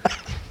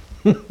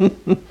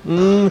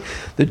 The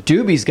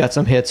Doobies got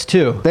some hits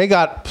too. They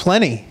got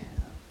plenty.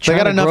 They got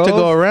China enough to Grove,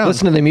 go around.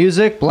 Listen to the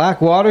music.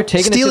 Blackwater,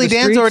 Taking Steely It to the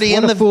Dan's Streets. already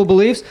What in a Fool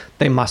Believes.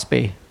 They must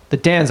be. The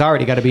Dan's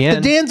already got to be in.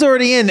 The Dan's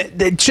already in.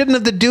 Shouldn't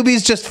have the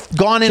Doobies just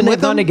gone in Shouldn't with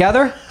they have gone them?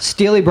 together?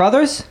 Steely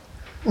Brothers.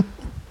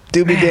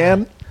 Doobie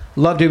Dan.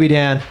 Love Doobie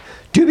Dan.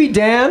 Doobie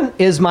Dan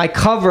is my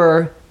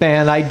cover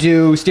band. I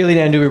do Steely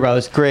Dan, Doobie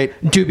Brothers. Great.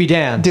 Doobie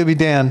Dan. Doobie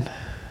Dan.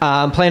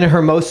 I'm playing in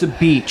Hermosa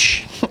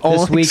Beach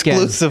this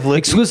weekend.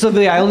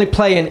 Exclusively. I only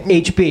play in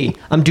HB.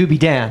 I'm Doobie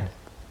Dan.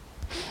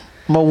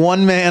 I'm a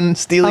one-man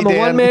Steely Dan. I'm a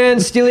one-man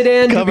Steely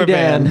Dan, cover Doobie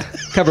Dan. band.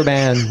 Cover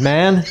band,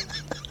 man.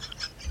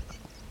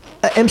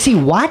 MC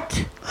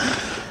what?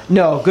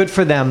 No, good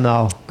for them,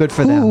 though. Good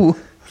for them. Ooh.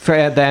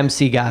 For the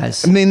MC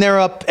guys. I mean, they're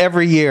up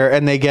every year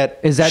and they get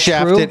Is that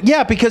shafted. true?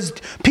 Yeah, because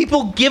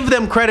people give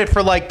them credit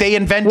for like they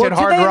invented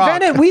hard did they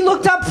rock. invent it? We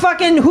looked up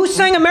fucking who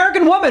sang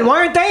American Woman.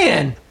 Why aren't they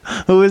in?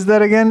 Who is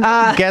that again?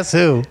 Guess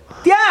who?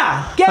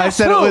 Yeah, guess who? I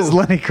said it was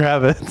Lenny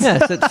Kravitz.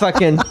 Yes, it's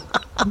fucking.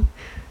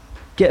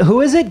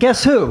 Who is it?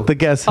 Guess who? The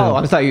Guess Who. Oh,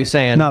 I thought you were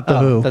saying Not the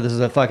Who. That this is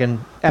a fucking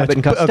Abbott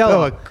and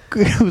Costello.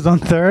 Who's on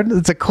third?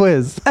 It's a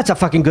quiz. That's a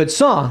fucking good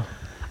song.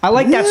 I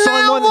like that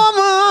song.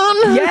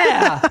 Woman.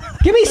 Yeah,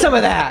 give me some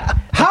of that.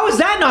 How is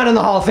that not in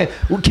the Hall of Fame?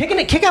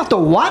 Kick out the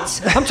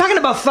what? I'm talking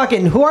about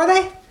fucking. Who are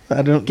they?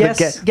 I don't.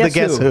 Guess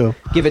who?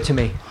 Give it to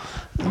me.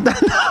 No,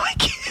 I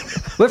can't.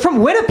 We're from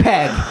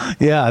Winnipeg.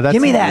 Yeah, that's.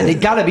 Give me that. They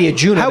got to be a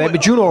Juno. They have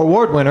Juno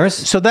Award winners.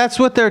 So that's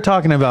what they're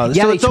talking about.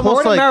 Yeah, so they it's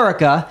almost toured like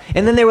America,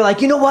 and then they were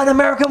like, you know what,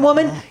 American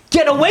Woman,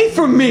 get away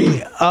from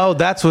me. Oh,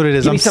 that's what it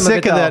is. Give I'm me some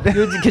sick of that.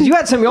 Because you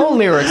had some of your own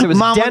lyrics. It was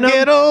Mama, denim.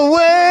 get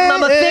away.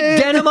 Mama, thick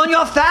denim on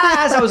your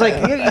thighs. I was like,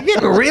 you're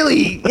getting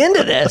really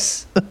into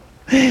this.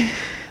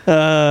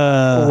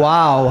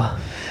 Wow.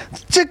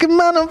 Chicken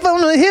man, I'm phone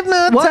to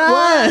hypnotize.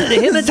 What?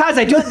 Hypnotize.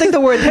 I don't think the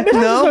word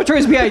hypnotize No. is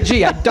Notorious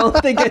B.I.G. I don't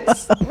think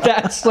it's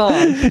that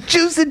song.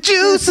 Juicy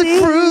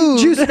fruit.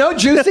 Juicy.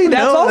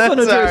 That's No, also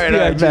that's Notorious all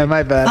right. B.I.G.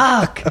 My bad.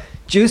 Fuck.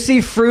 Juicy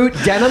fruit,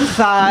 denim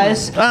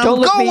thighs. Don't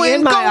look me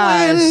in my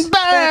eyes.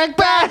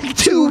 Back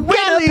to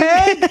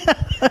Winnipeg.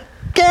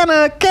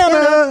 Canna.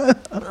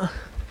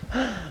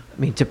 I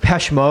mean,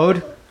 Depeche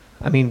Mode.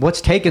 I mean,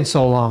 what's taking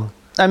so long?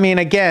 I mean,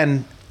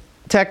 again,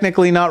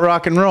 technically not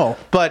rock and roll,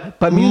 but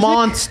music?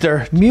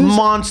 monster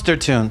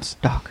tunes.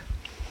 Dog.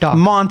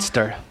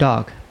 Monster.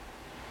 Dog.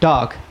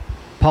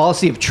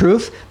 Policy of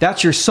Truth.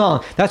 That's your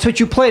song. That's what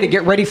you play to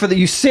get ready for the.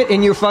 You sit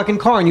in your fucking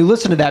car and you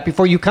listen to that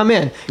before you come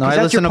in. 'Cause No, I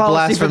that's listen your to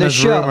policy for the Blasphemous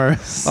show.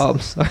 Rumors. Oh, I'm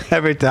sorry.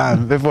 Every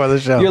time before the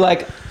show. You're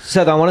like,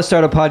 Seth, I want to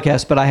start a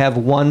podcast, but I have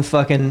one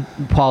fucking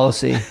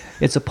policy.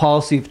 It's a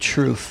policy of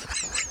truth.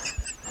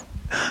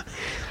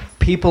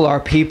 People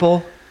are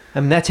people. I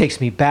mean, that takes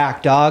me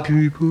back, dog.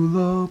 People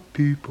love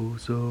people,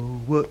 so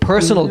what?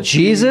 Personal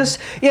Jesus.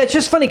 Yeah, it's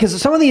just funny because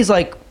some of these,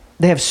 like,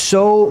 they have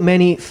so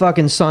many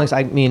fucking songs.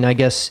 I mean, I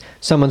guess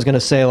someone's gonna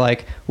say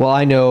like, well,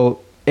 I know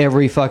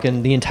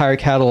the entire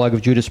catalog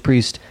of Judas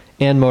Priest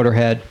and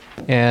Motorhead,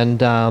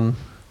 and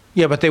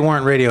Yeah, but they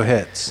weren't radio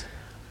hits.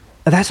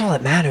 that's all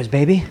that matters,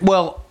 baby.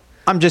 Well,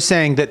 I'm just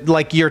saying that,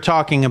 like you're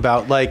talking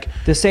about, like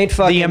This ain't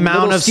fucking the amount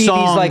Little of Stevie's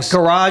songs, like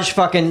garage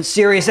fucking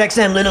Sirius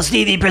XM Little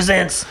Stevie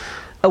presents.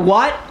 A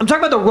what? I'm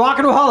talking about the Rock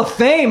and Roll Hall of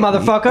Fame,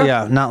 motherfucker.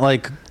 Yeah, not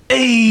like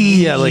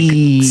Yeah, like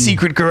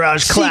secret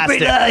garage classic.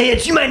 Secret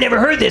hits. You might never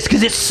heard this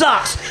because it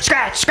sucks.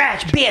 Scratch,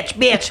 scratch,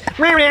 bitch.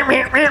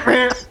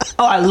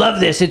 Oh, I love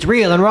this. It's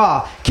real and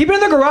raw. Keep it in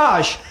the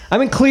garage.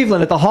 I'm in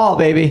Cleveland at the Hall,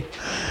 baby.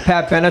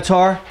 Pat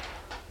Benatar.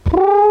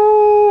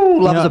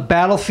 Loves Yeah. a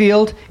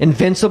Battlefield,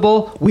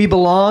 Invincible, We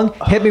Belong,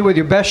 Hit Me With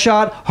Your Best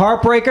Shot,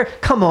 Heartbreaker.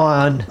 Come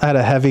on. I had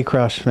a heavy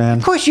crush, man.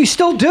 Of course, you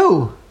still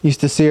do. Used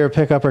to see her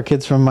pick up her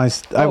kids from I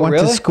went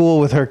to really? school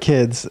with her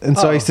kids, and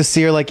so I Oh. used to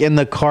see her like in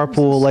the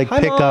carpool, like Hi,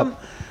 pick Mom.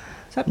 up.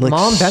 Is that Like,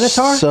 Mom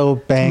Benatar? so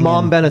banging.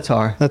 Mom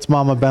Benatar. That's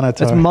Mama Benatar.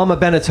 That's Mama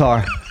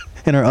Benatar.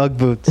 in her UGG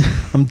boots.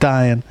 I'm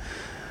dying.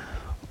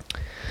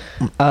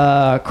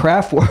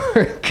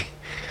 Kraftwerk.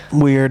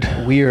 Weird.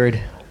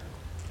 Weird.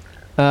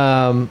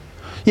 Yeah,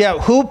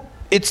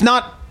 it's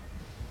not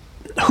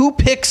who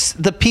picks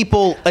the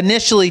people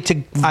initially to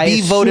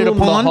be voted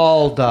assume upon. The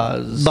Hall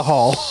does. The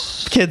hall.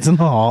 Kids in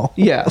the hall.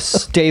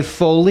 Yes. Dave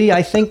Foley,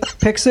 I think,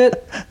 picks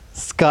it.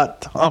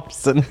 Scott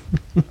Thompson.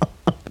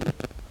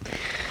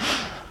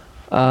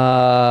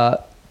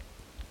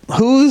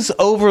 Who's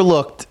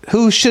overlooked?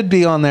 Who should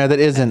be on there that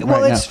isn't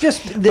Well, right it's now?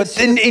 just this.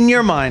 But in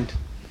your mind,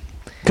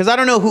 because I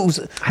don't know who's.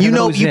 You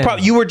know, know who's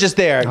in. you were just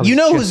there. I was You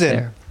know just who's in.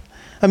 there.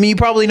 I mean, you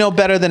probably know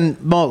better than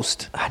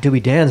most.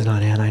 Dewey Dan's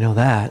not in. I know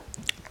that.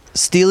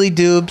 Steely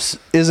Dubes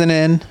isn't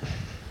in.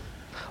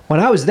 When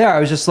I was there, I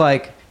was just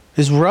like,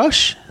 Is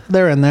Rush?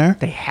 They're in there.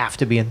 they have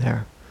to be in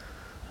there.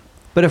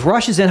 But if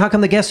Rush is in, how come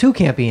the Guess Who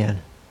can't be in?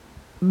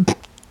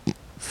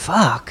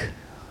 Fuck.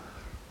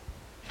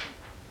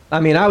 I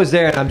mean, I was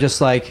there and I'm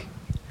just like,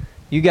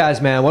 you guys,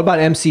 man, what about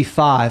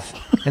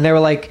MC5? And they were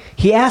like,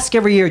 he asks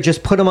every year,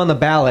 just put him on the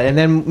ballot. And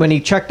then when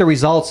he checked the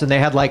results and they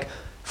had like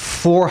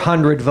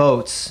 400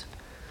 votes.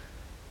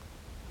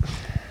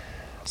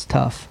 It's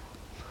tough.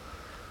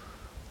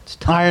 It's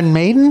tough. Iron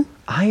Maiden?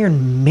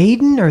 Iron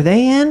Maiden, are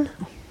they in?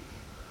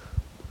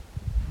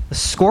 The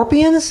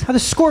Scorpions? How the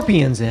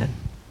Scorpions in?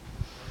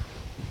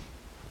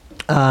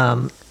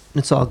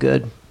 It's all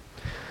good.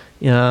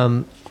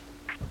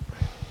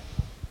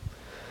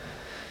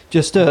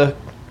 Just a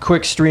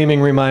quick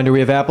streaming reminder: we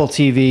have Apple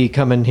TV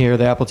coming here,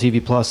 the Apple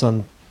TV Plus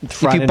on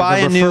Friday,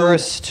 November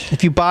 1st.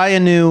 If you buy a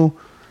new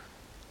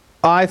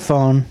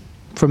iPhone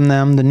from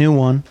them, the new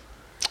one,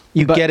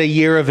 you But get a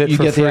year of it You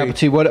for get free. the Apple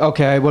TV.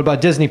 What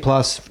about Disney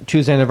Plus?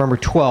 Tuesday, November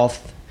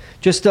 12th.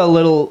 Just a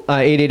little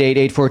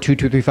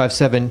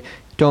 888-842-2357.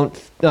 Don't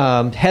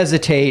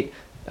hesitate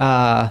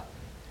to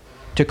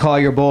call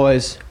your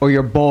boys or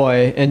your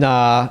boy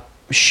and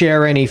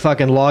share any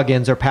fucking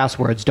logins or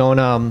passwords. Don't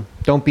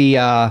be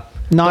Not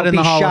don't in be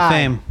the Hall shy. of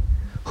Fame.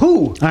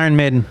 Who? Iron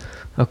Maiden.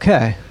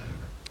 Okay.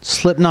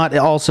 Slipknot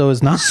also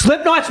is not.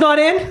 Slipknot's not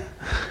in.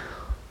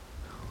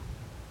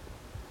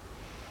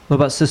 What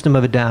about System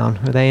of a Down?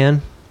 Are they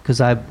in?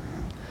 Because I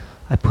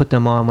put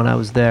them on when I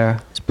was there.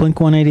 Is Blink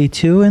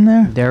 182 in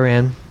there? They're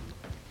in.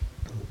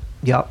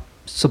 Yup.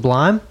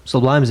 Sublime?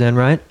 Sublime's in,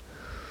 right?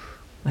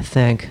 I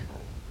think.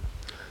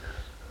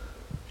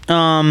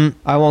 I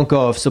won't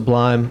go if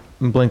Sublime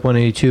and Blink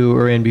 182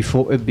 are in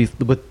before.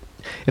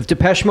 If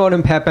Depeche Mode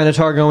and Pat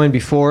Benatar go in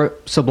before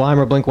Sublime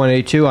or Blink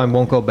 182, I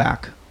won't go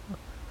back.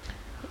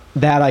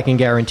 That I can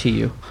guarantee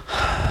you.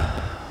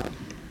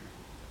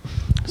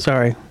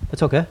 Sorry.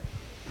 That's okay.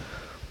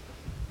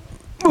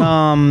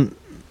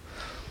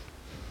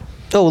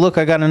 Oh, look,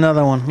 I got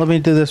another one. Let me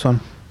do this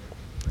one.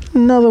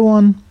 Another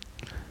one.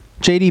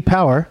 JD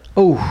Power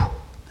Oh,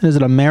 is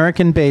an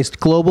American-based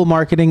global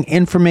marketing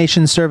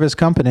information service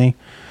company,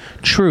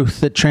 truth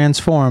that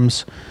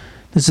transforms.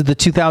 This is the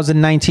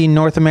 2019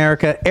 North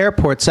America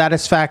Airport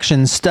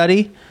Satisfaction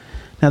Study.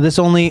 Now, this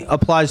only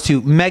applies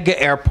to mega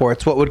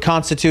airports, what would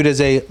constitute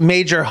as a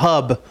major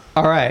hub.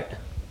 all right.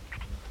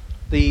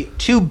 The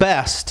two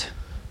best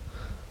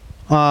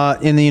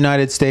in the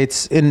United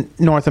States, in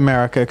North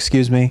America,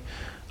 excuse me,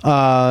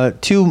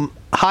 two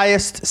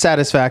highest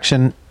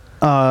satisfaction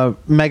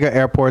mega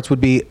airports would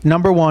be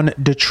number 1,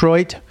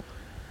 Detroit,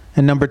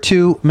 and number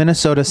 2,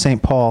 Minnesota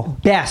St. Paul.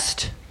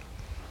 Best.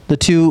 The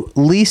two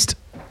least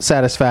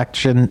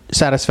satisfactory,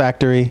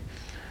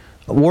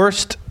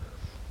 worst,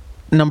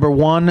 number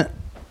 1,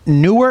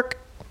 Newark,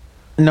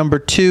 number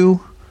 2,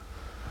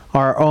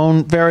 our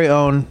own very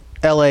own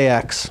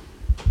LAX.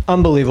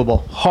 Unbelievable.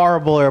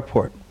 Horrible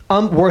airport.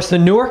 Worse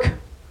than Newark? When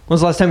was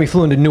the last time you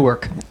flew into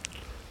Newark?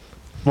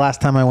 Last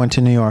time I went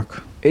to New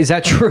York. Is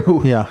that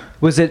true? Yeah.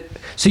 Was it?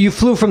 So you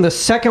flew from the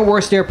second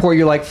worst airport.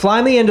 You're like,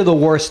 fly me into the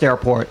worst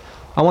airport.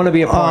 I want to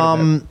be a part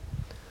of it.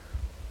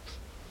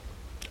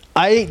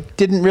 I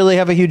didn't really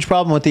have a huge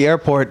problem with the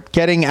airport.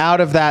 Getting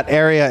out of that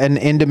area and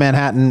into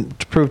Manhattan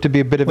proved to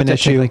be a bit of an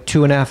issue. Like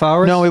 2.5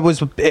 hours? No,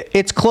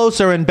 it's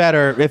closer and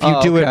better if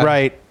you do it okay.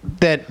 right.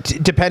 That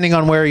depending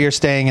on where you're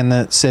staying in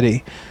the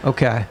city.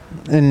 Okay.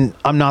 And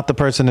I'm not the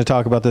person to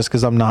talk about this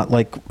because I'm not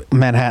like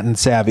Manhattan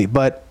savvy.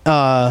 But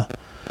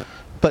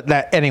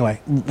that anyway.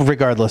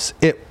 Regardless,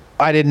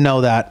 I didn't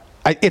know that.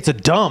 It's a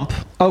dump.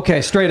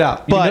 Okay, straight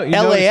up. But you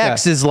noticed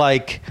LAX that. is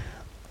like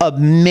a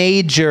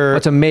major.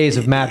 It's a maze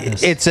of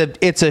madness. It's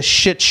a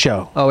shit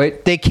show. Oh,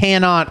 they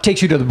cannot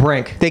takes you to the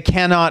brink. They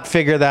cannot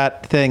figure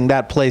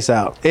that place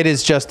out. It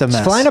is just a mess.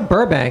 Just flying to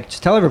Burbank.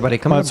 Just tell everybody,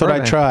 come That's to what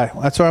Burbank. I try.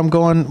 That's where I'm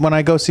going when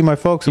I go see my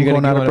folks. I'm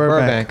going out of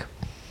Burbank.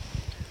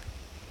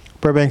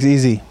 Burbank's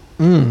easy.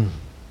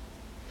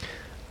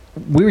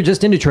 We were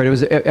just in Detroit. It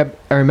was.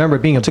 I remember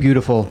it being a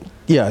beautiful,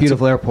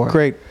 beautiful airport.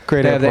 Great They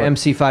airport. have the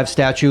MC5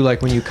 statue,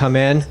 like when you come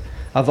in,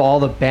 of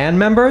all the band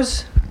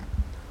members.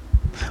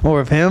 Or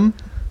of him,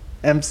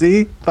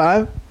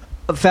 MC5,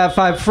 Fab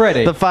Five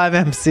Freddy. the 5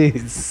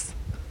 MCs.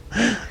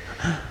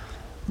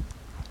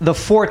 The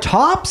Four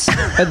Tops.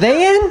 Are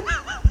they in?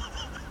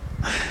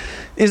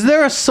 Is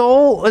there a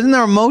soul? Isn't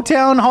there a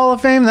Motown Hall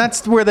of Fame?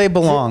 That's where they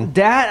belong.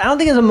 That I don't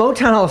think it's a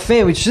Motown Hall of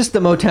Fame. It's just the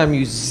Motown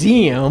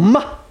Museum.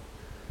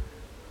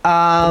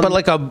 But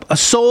like a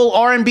soul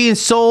R&B and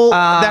soul,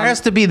 there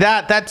has to be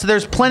that.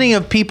 There's plenty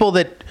of people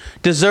that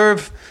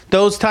deserve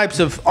those types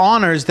of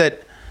honors.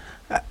 That,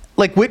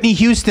 like Whitney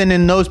Houston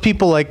and those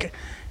people, like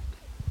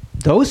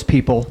those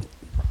people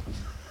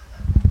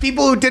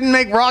who didn't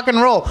make rock and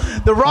roll.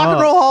 The Rock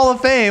and Roll Hall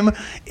of Fame.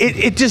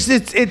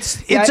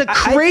 It's a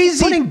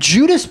crazy. Putting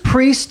Judas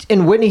Priest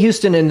and Whitney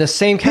Houston in the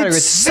same category.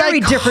 It's very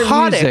different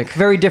psychotic. music.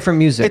 Very different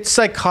music. It's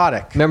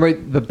psychotic. Remember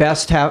the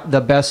best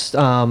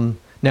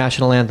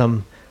national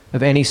anthem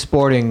of any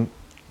sporting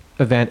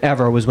event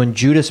ever was when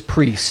Judas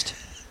Priest,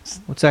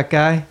 what's that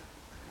guy?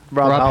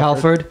 Rob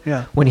Halford.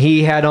 Yeah. When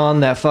he had on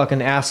that fucking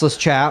assless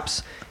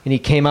chaps and he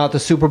came out the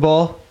Super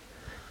Bowl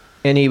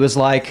and he was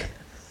like,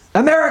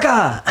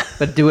 America!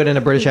 But do it in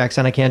a British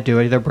accent. I can't do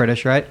it. They're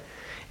British, right?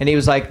 And he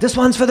was like, this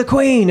one's for the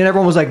Queen. And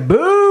everyone was like,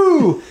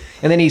 boo!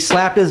 And then he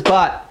slapped his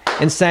butt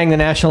and sang the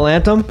national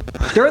anthem.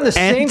 They're in the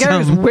same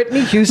category as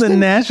Whitney Houston. The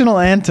national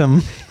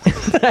anthem.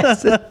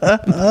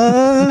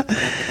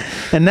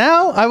 And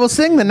now I will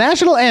sing the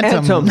national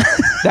anthem.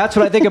 That's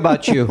what I think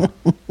about you.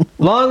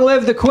 Long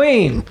live the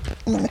Queen.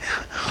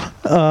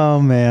 Oh,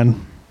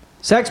 man.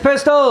 Sex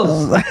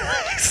Pistols.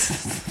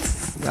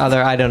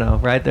 I don't know,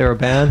 right? They're a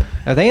band.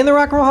 Are they in the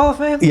Rock and Roll Hall of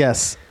Fame?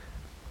 Yes.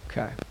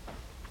 Okay.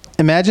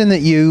 Imagine that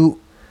you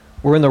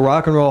We're in the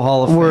Rock and Roll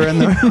Hall of Fame. were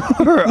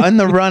in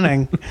the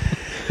running.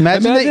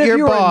 Imagine that if your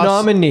you were boss. a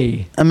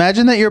nominee.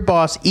 Imagine that your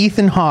boss,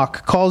 Ethan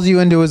Hawke, calls you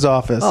into his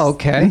office. Oh,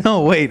 okay.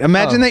 No, wait.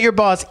 Imagine that your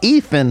boss,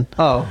 Ethan,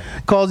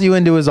 calls you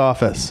into his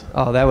office.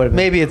 Oh, that would have been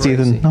Maybe it's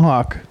crazy. Ethan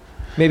Hawke.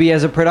 Maybe he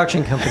has a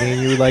production company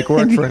and you like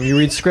work for him. You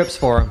read scripts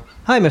for him.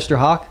 Hi, Mr.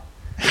 Hawk.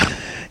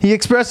 He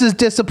expresses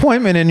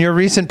disappointment in your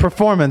recent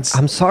performance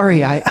I'm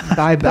sorry.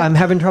 I'm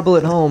having trouble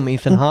at home,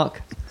 Ethan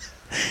Hawk.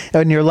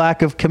 and your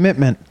lack of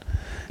commitment.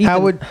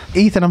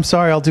 Ethan, I'm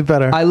sorry, I'll do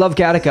better. I love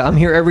Gattaca. I'm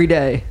here every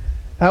day.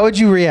 How would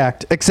you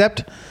react?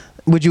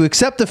 Would you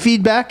accept the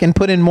feedback and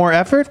put in more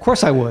effort? Of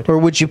course I would. Or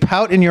would you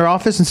pout in your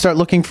office and start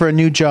looking for a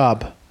new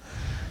job?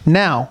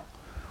 Now,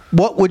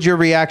 what would your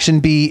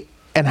reaction be,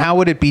 and how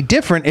would it be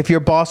different if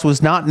your boss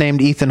was not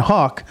named Ethan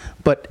Hawke,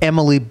 but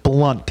Emily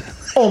Blunt?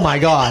 Oh my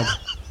God.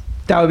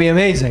 That would be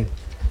amazing.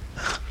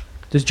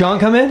 Does John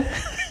come in?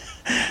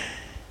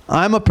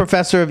 I'm a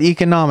professor of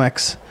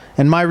economics,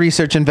 and my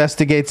research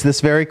investigates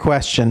this very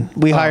question.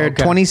 We hired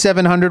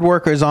 2,700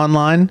 workers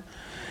online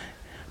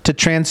to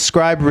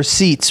transcribe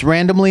receipts,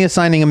 randomly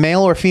assigning a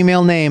male or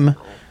female name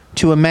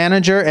to a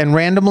manager and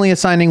randomly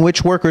assigning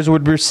which workers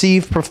would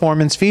receive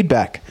performance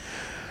feedback.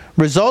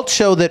 Results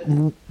show that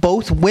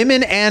both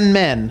women and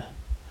men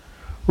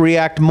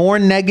react more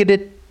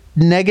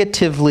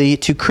negatively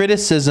to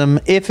criticism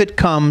if it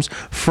comes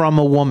from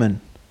a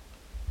woman.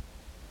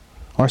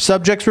 Our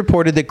subjects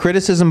reported that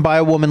criticism by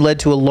a woman led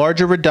to a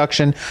larger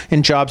reduction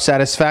in job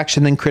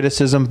satisfaction than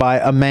criticism by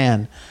a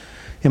man.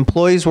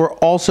 Employees were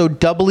also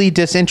doubly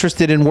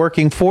disinterested in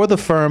working for the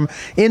firm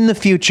in the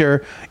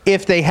future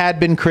if they had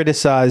been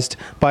criticized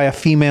by a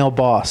female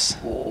boss.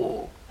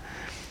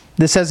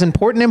 This has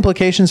important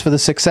implications for the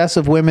success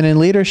of women in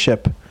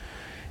leadership.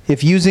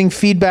 If using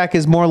feedback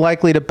is more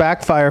likely to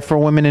backfire for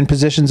women in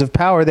positions of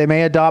power, they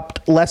may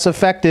adopt less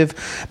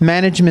effective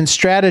management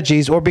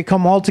strategies or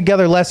become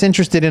altogether less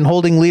interested in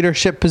holding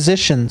leadership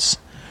positions.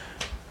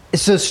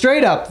 So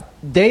straight up,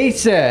 they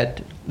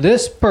said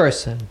this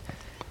person.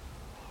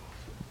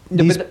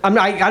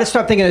 I got to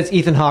stop thinking it's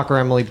Ethan Hawke or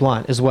Emily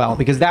Blunt as well,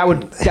 because that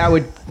would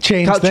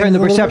Change turn things the a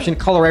little perception,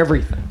 color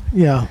everything.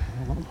 Yeah.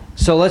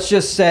 So let's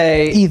just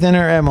say Ethan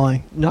or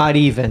Emily. not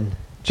even.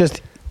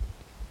 Just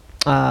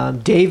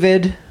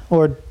David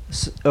or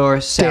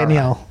Sarah.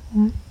 Danielle.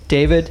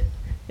 David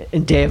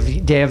and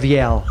Dave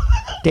Yell.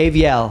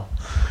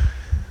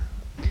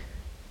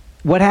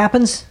 What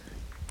happens?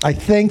 I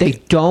think They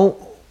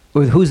don't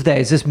Who's they?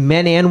 Is this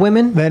men and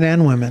women? Men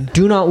and women.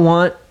 Do not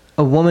want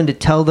a woman to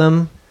tell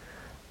them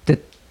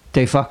that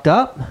they fucked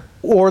up?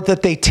 Or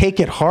that they take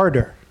it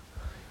harder.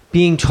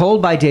 Being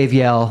told by Dave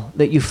Yell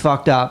that you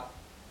fucked up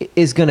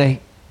is going to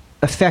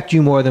affect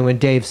you more than when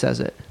Dave says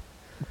it.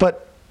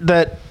 But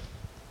they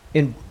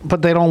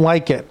don't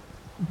like it.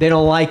 They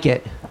don't like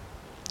it.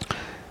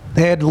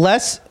 They had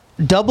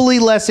doubly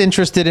less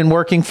interested in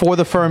working for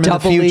the firm in the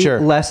future.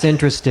 Doubly less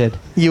interested.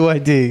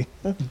 UID.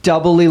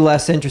 Doubly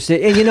less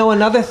interested. And you know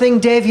another thing,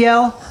 Dave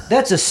Yell?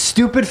 That's a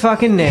stupid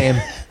fucking name.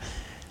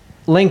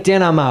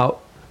 LinkedIn, I'm out.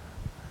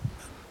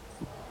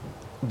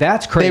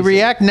 That's crazy. They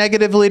react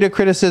negatively to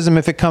criticism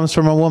if it comes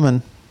from a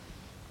woman.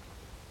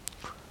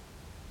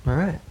 All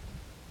right.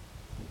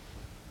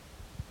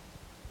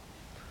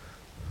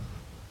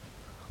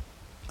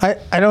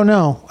 I don't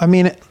know. I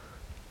mean,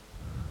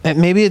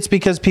 maybe it's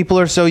because people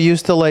are so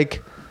used to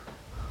like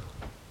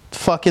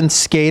fucking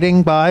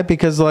skating by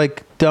because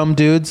like dumb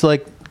dudes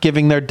like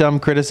giving their dumb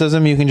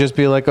criticism. You can just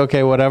be like,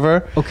 okay,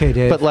 whatever. Okay,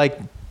 Dave. But like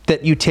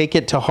that you take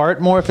it to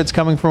heart more if it's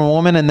coming from a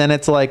woman, and then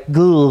it's like,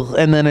 ugh,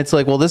 and then it's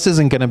like, well, this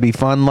isn't going to be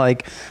fun.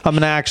 Like I'm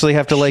going to actually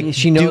have to like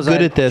she do knows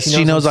good at this.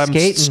 She knows I'm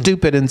skating.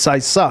 stupid and I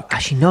suck. Ah,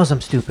 she knows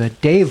I'm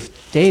stupid. Dave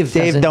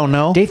don't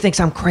know. Dave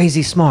thinks I'm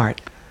crazy smart.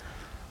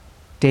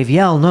 Dave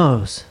Yell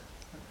knows.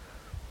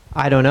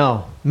 I don't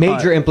know.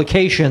 Major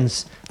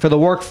implications for the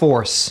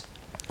workforce.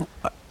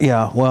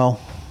 Yeah, well,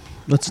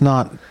 that's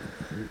not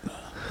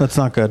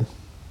good.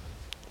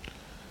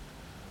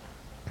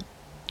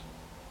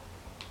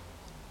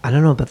 I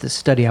don't know about this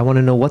study. I want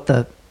to know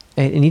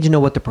I need to know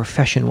what the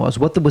profession was.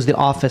 What was the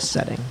office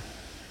setting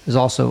is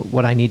also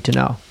what I need to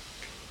know.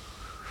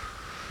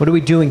 What are we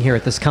doing here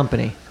at this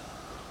company?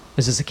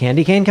 Is this a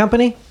candy cane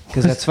company?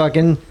 Because that's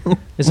fucking...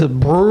 Is it a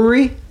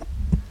brewery?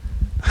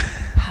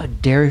 How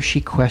dare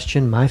she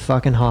question my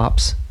fucking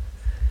hops?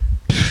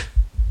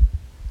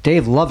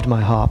 Dave loved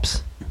my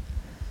hops.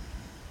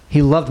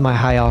 He loved my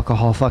high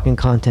alcohol fucking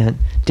content.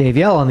 Dave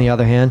Yell, on the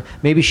other hand,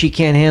 maybe she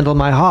can't handle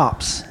my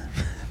hops.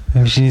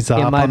 Maybe she needs to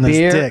hop on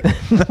this dick.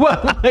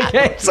 Well,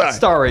 okay,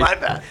 sorry. My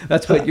bad.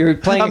 That's what you're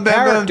playing a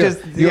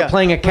character. You're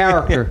playing a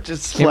character.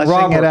 Just in fleshing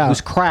Robert, it out.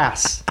 who's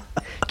crass.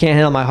 Can't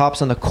handle my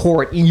hops on the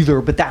court either,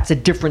 but that's a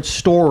different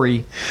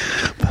story.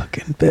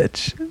 Fucking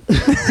bitch.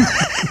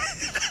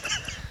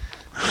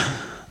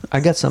 I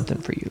got something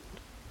for you.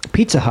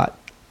 Pizza Hut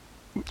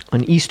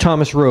on East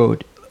Thomas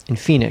Road in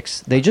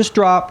Phoenix. They just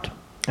dropped,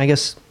 I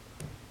guess,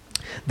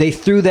 they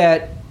threw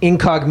that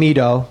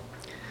incognito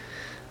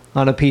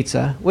on a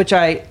pizza, which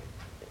I'm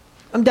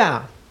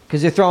down.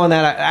 Because they're throwing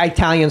that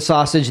Italian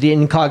sausage, the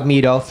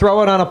incognito.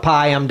 Throw it on a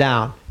pie, I'm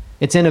down.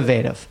 It's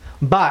innovative.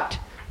 But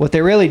what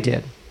they really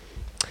did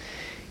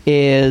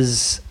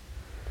is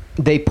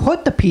they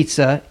put the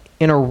pizza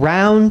in a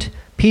round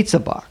pizza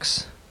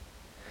box.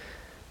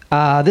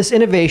 This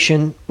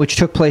innovation, which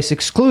took place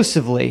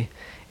exclusively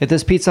at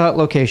this Pizza Hut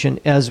location,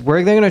 is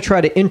where they're going to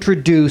try to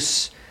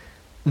introduce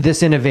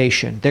this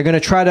innovation. They're going to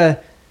try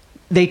to...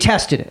 They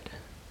tested it.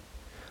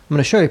 I'm going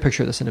to show you a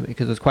picture of this in a minute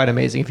because it's quite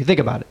amazing if you think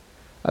about it.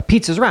 A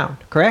pizza's round,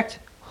 correct?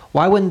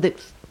 Why wouldn't it...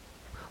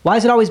 Why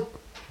is it always...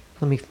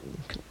 Let me...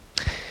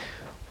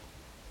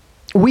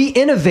 We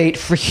innovate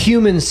for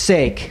human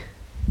sake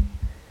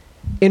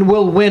and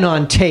we'll win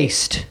on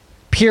taste.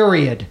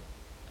 Period.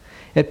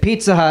 At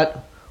Pizza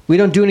Hut, we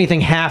don't do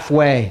anything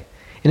halfway.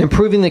 In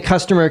improving the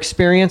customer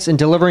experience and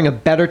delivering a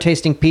better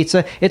tasting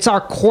pizza, it's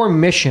our core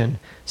mission,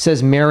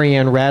 says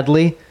Marianne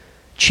Radley,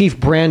 Chief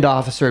Brand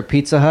Officer at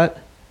Pizza Hut.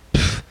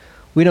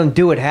 We don't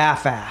do it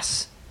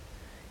half-ass.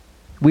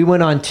 We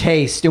went on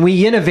taste, and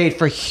we innovate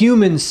for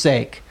human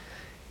sake.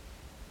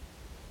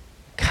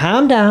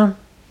 Calm down.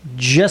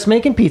 Just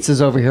making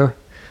pizzas over here.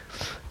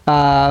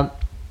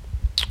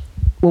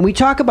 When we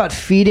talk about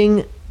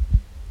feeding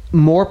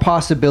more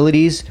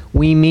possibilities,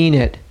 we mean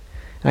it.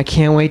 I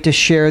can't wait to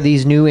share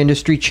these new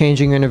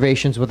industry-changing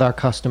innovations with our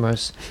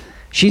customers.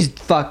 She's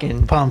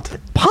fucking Pumped.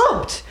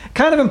 Pumped!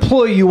 Kind of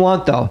employee you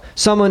want, though.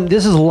 Someone,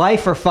 this is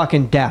life or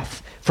fucking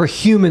death, for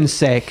human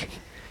sake.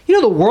 You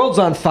know the world's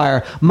on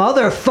fire.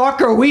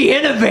 Motherfucker, we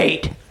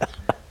innovate!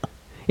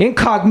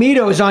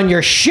 Incognito's on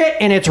your shit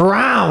and it's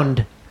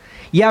round.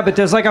 Yeah, but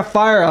there's like a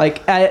fire,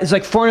 it's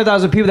like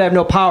 400,000 people that have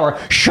no power.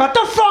 Shut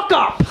the fuck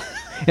up!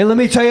 And let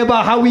me tell you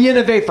about how we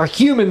innovate for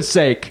human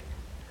sake.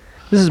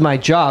 This is my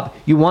job.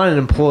 You want an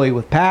employee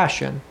with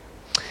passion.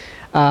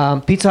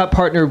 Pizza Hut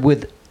partnered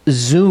with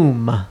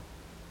Zoom,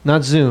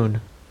 not Zune,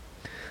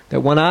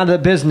 that went out of the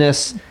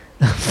business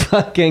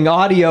fucking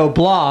audio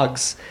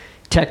blogs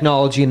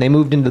technology, and they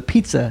moved into the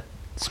pizza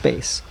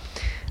space.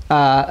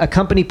 A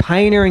company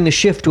pioneering the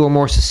shift to a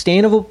more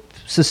sustainable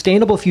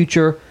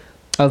future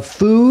of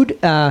food,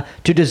 to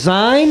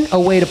design a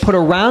way to put a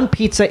round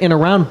pizza in a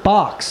round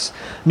box.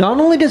 Not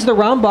only does the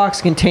round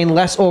box contain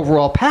less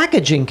overall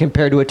packaging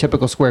compared to a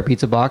typical square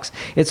pizza box,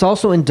 it's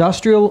also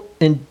industrially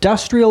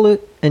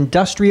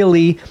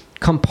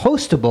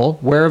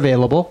compostable where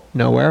available,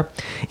 nowhere,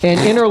 and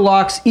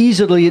interlocks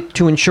easily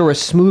to ensure a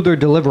smoother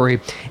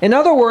delivery. In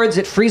other words,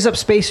 it frees up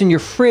space in your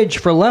fridge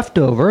for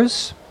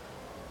leftovers.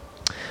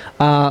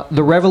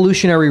 The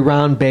revolutionary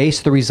round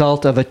base, the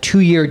result of a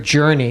 2-year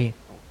journey.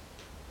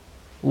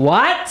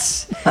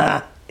 What?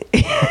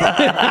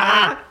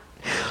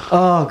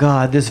 Oh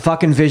God, this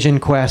fucking vision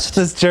quest.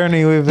 This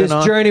journey we've been on.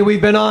 This journey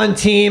we've been on,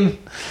 team.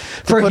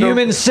 For put a-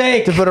 human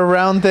sake. To put a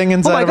round thing Oh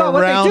inside my God, of a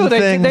what round they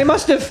do? thing. They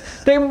must have.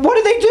 What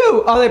did they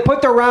do? Oh, they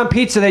put their round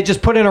pizza. They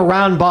just put in a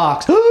round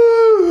box.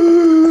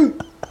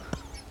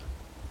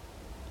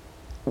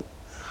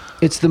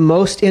 It's the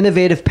most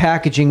innovative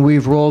packaging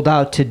we've rolled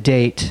out to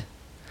date.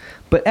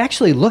 But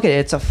actually, look at it.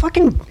 It's a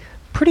fucking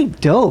pretty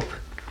dope,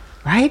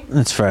 right?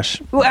 It's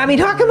fresh. Well, I mean,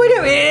 how can we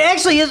do it? It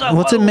actually is.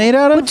 What's it made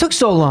out of? What took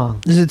so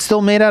long? Is it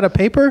still made out of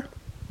paper?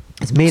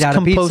 It's made out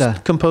of pizza.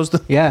 Composed.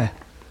 Yeah.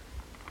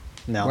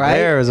 Now Right?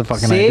 there is a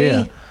fucking See?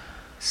 idea.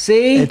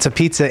 See? It's a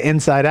pizza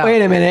inside out.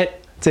 Wait a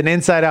minute. It's an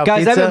inside out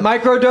Guys, pizza. I've been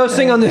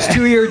microdosing on this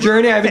 2-year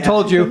journey. I haven't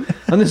told you.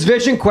 On this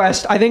vision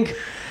quest. I think,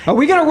 are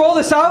we going to roll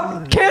this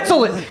out?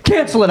 Cancel it.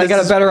 Cancel it. I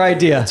got a better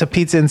idea. It's a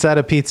pizza inside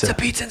a pizza. It's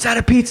a pizza inside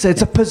a pizza.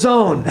 It's a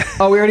pizzone.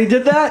 Oh, we already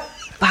did that?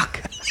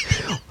 Fuck.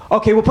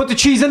 Okay, we'll put the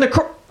cheese in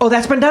the... Oh,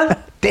 that's been done?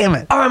 Damn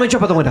it. All right, I'm going to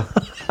jump out the window.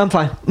 I'm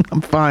fine.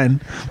 I'm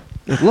fine.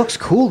 It looks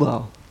cool,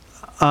 though.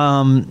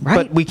 Right? Right?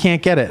 But we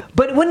can't get it.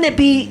 But wouldn't it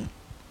be...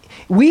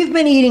 We've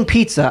been eating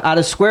pizza out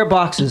of square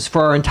boxes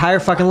for our entire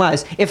fucking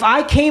lives. If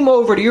I came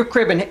over to your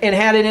crib and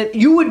had it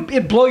in...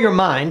 It'd blow your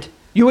mind.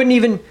 You wouldn't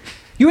even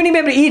be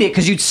able to eat it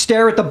because you'd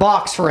stare at the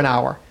box for an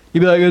hour.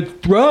 You'd be like,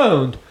 it's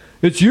round.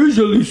 It's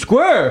usually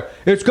square.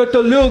 It's got the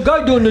little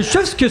guy doing the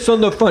chef's kiss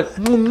on the front.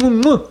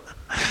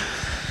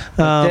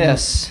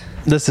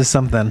 This is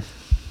something.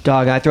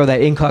 dog, I throw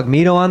that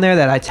incognito on there,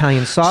 that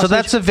Italian sausage. So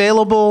that's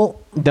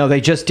available. No,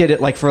 they just did it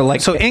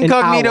So an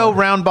incognito hour.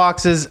 round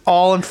boxes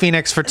all in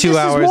Phoenix for 2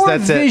 hours. This is more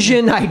That's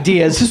vision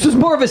ideas. This was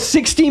more of a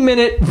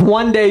 60-minute,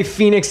 one-day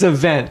Phoenix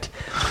event.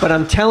 But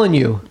I'm telling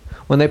you,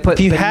 when they put...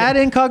 Have you had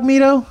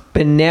incognito?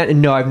 Banana?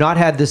 No, I've not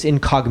had this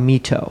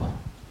incognito.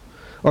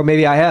 Or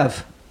maybe I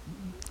have.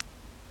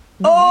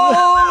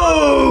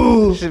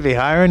 Oh! Should be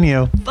hiring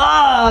you.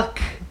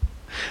 Fuck!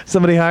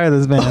 Somebody hire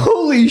this man.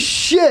 Holy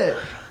shit!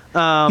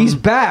 He's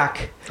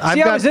back. I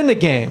was in the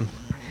game.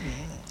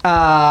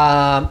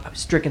 I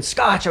was drinking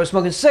scotch. I was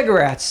smoking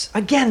cigarettes.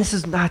 Again, this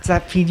is not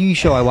that TV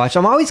show I watch.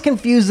 I'm always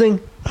confusing.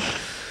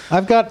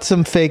 I've got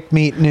some fake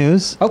meat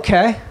news.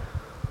 Okay.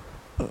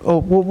 Oh,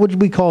 what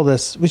would we call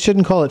this? We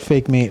shouldn't call it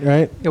fake meat,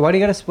 right? Yeah, why do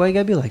you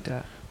gotta be like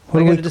that? What Why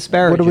do you we gotta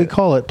disparage What do we it?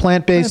 call it?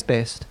 Plant-based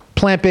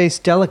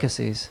Plant-based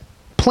delicacies.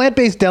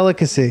 Plant-based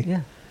delicacy.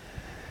 Yeah.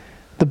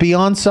 The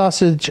Beyond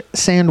Sausage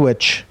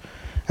Sandwich.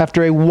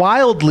 After a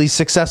wildly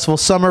successful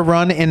summer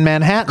run in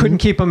Manhattan. Couldn't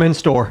keep them in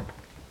store.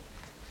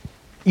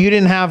 You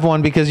didn't have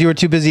one because you were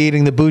too busy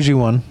eating the bougie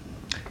one.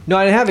 No,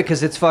 I didn't have it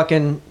because it's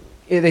fucking...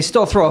 They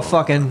still throw a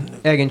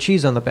fucking egg and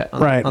cheese on the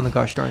Right. on the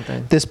gosh darn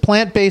thing. This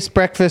plant-based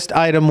breakfast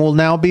item will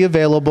now be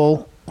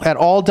available at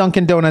all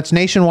Dunkin' Donuts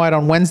nationwide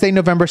on Wednesday,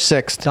 November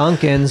 6th.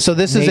 Dunkin's So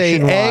this is a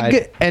nationwide.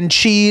 egg and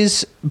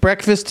cheese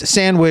breakfast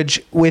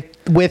sandwich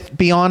with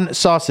Beyond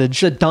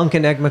Sausage. It's a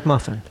Dunkin' Egg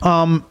McMuffin.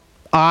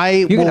 I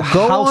You're will gonna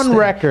go house on them.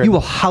 record. You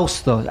will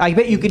house those. I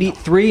bet you could eat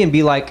 3 and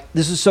be like,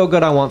 "This is so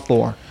good, I want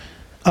 4."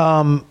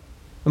 Am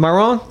I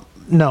wrong?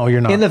 No,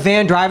 you're not. In the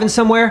van driving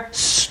somewhere,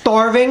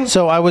 starving,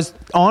 So I was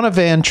on a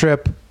van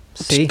trip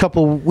See? a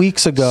couple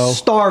weeks ago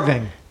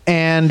starving.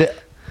 and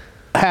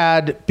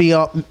had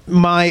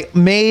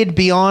made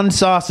Beyond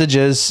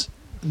Sausages,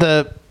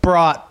 the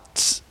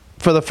brats,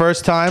 for the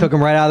first time. Took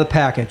them right out of the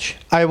package.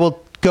 I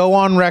will go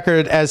on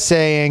record as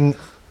saying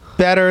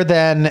better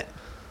than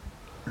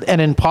an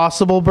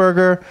Impossible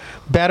Burger,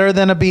 better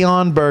than a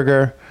Beyond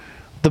Burger.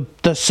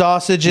 The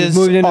sausages You've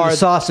moved into are the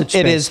sausage. It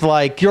space. is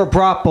like You're a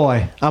brat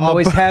boy. I'm a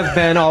always br- have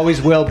been,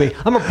 always will be.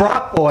 I'm a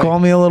brat boy. call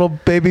me a little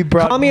baby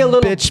brat. Call me a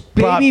little bitch,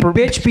 baby brat-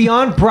 bitch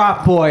beyond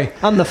brat boy.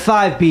 I'm the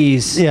 5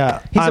 B's.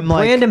 Yeah, he's I'm a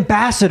like- brand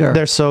ambassador.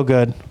 They're so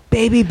good.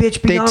 Baby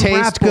bitch They beyond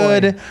taste brat boy.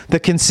 good. The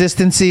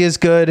consistency is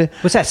good.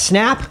 What's that?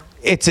 Snap?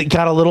 It's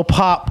got a little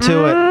pop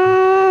to it.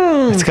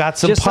 It's got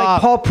some Just like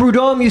pop. Paul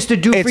Prudhomme used to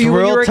do for It's you when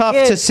you real were a tough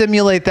kid. to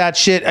simulate that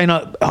shit in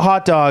a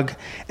hot dog,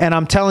 and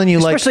I'm telling you,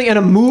 Especially in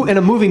a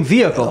moving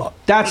vehicle.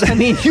 That's you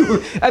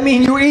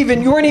weren't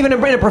even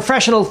in a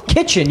professional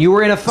kitchen. You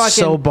were in a fucking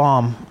so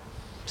bomb.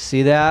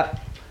 See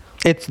that?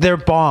 They're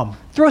bomb.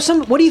 Throw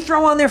some. What do you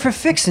throw on there for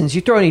fixins?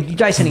 You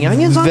dice any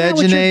onions on there?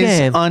 What's your Veggies,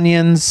 game?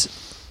 onions,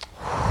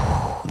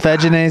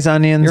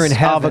 onions, You're in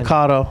heaven.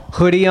 avocado.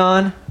 Hoodie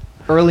on.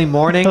 Early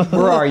morning.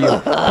 Where are you?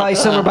 Probably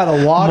somewhere by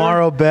the water.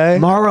 Morro Bay.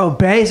 Morro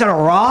Bay. Is that a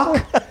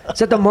rock? Is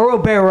that the Morro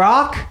Bay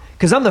Rock?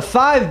 Because I'm the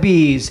 5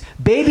 B's.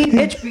 Baby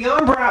bitch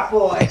beyond brat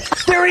boy.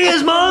 There he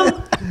is,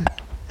 Mom.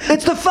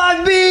 It's the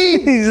 5B.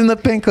 He's in the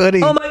pink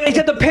hoodie. Oh my God, he's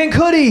got the pink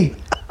hoodie.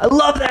 I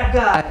love that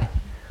guy.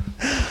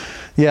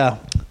 Yeah.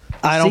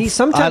 See,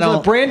 sometimes when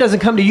the brand doesn't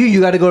come to you,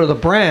 you got to go to the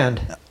brand.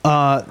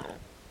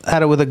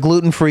 Had it with a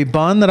gluten-free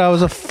bun that I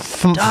was a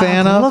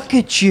fan of. Look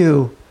at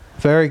you.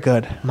 Very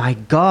good. My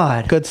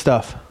God. Good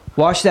stuff.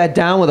 Wash that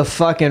down with a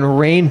fucking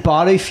Rain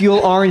Body Fuel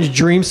orange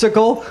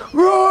dreamsicle.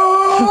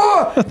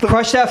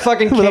 crush that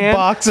fucking can. With a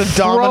box of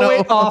throw Domino-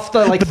 it off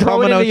the, like, the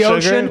throw it in Domino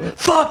the sugar. ocean.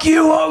 Fuck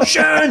you,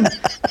 ocean.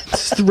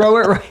 Just throw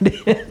it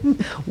right in.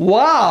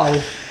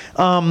 Wow.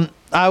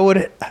 I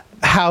would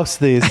house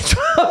these.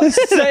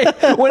 Say,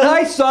 when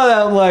I saw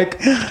that, I'm like,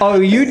 oh,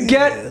 you'd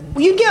get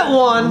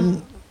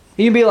one.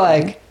 You'd be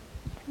like,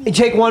 you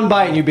take one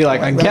bite and you'd be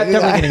like, I'm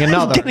definitely getting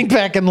another. Getting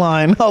back in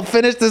line. I'll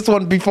finish this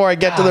one before I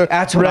get to the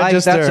That's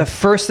register. that's the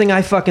first thing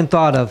I fucking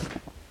thought of.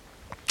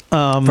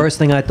 First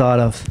thing I thought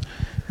of.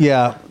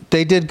 Yeah,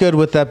 they did good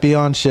with that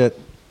Beyond shit.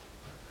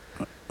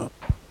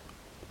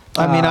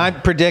 I mean, I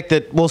predict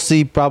that we'll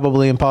see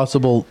probably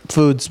Impossible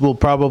Foods will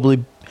probably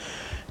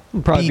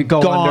be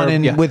go gone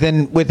under, in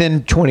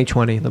within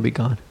 2020. They'll be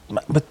gone.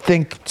 but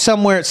think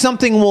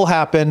something will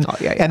happen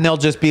and they'll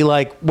just be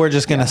like, we're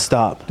just gonna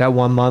stop. That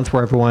 1 month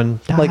where everyone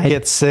died. Like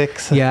get sick.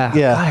 Yeah.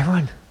 Yeah. God,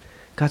 everyone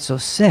got so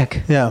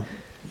sick. Yeah.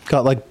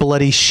 Got like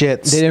bloody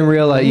shits. They didn't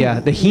realize. Yeah,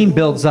 the heme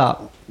builds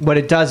up. What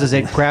it does is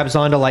it grabs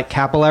onto like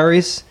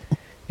capillaries,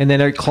 and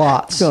then it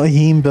clots. So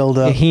heme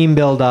buildup. The heme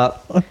build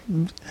up,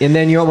 and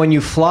then when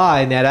you fly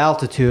in that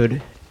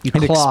altitude, you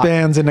It clot.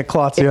 expands and it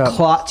clots you It up.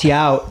 clots you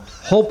out.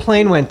 Whole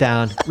plane went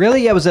down.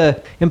 Really, it was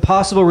a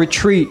impossible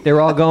retreat. They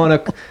were all going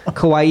to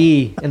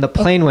Kauai, and the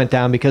plane went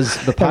down because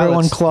the pilots,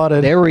 Everyone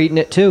clotted. They were eating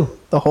it too.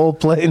 The whole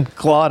plane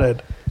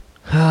clotted.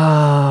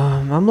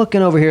 I'm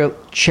looking over here,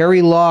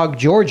 Cherry Log,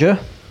 Georgia.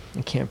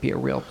 It can't be a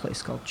real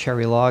place called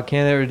Cherry Log,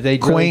 can it? Or do they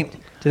Quaint.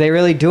 do they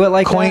really do it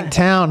like Quaint that?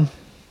 town.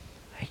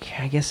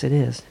 I guess it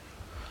is.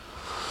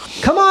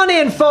 Come on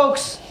in,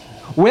 folks.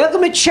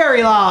 Welcome to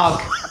Cherry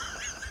Log.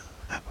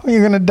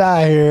 You're gonna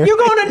die here. You're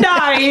going to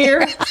die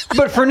here,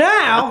 but for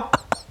now,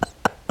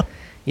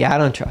 yeah, I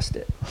don't trust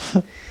it.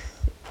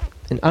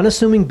 An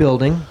unassuming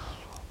building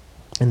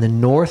in the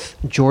North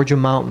Georgia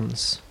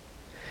mountains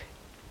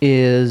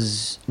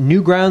is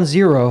new ground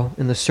zero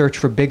in the search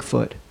for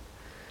Bigfoot.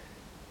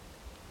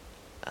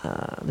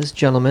 This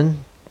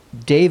gentleman,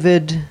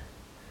 David,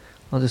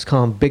 I'll just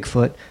call him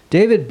Bigfoot.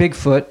 David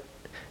Bigfoot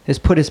has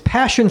put his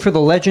passion for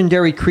the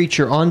legendary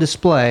creature on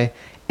display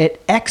at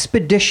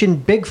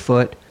Expedition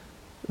Bigfoot,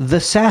 the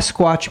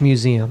Sasquatch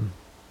Museum.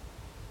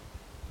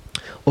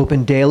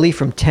 Open daily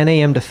from 10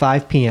 a.m. to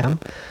 5 p.m.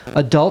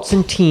 Adults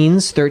and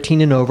teens, 13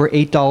 and over,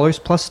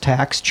 $8 plus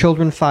tax.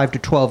 Children 5 to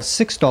 12,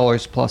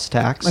 $6 plus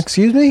tax.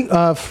 Excuse me?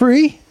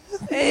 Free?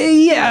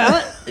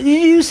 Yeah,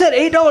 you said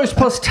 $8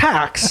 plus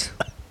tax.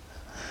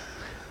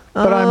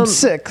 But I'm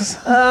 6.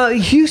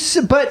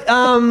 But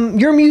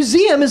your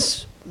museum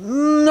is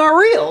not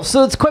real,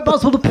 so it's quite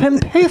possible to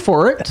pay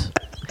for it.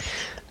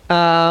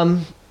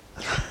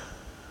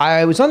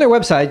 I was on their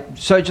website,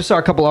 so I just saw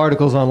a couple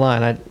articles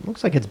online. It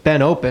looks like it's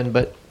been open,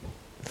 but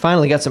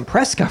finally got some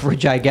press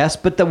coverage, I guess.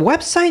 But the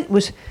website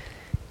was,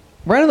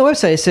 right on the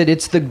website, it said,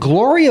 it's the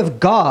glory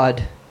of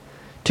God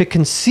to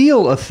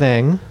conceal a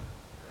thing,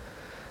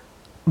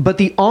 but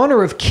the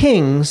honor of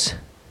kings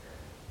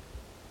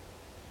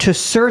to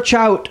search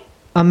out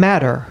a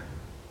matter.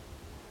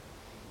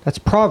 That's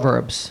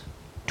Proverbs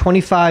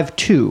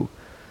 25:2.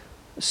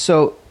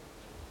 So,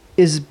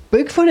 is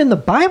Bigfoot in the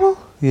Bible?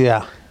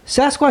 Yeah.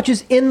 Sasquatch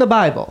is in the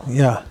Bible.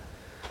 Yeah.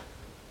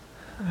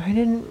 I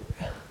didn't.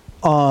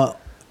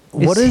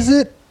 What is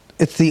it?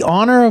 It's the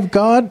honor of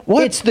God?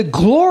 What? It's the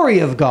glory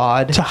of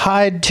God to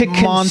hide to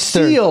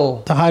monsters.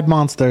 conceal, To hide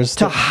monsters.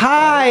 to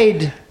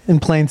hide in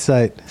plain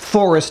sight.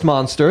 forest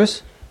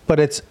monsters. But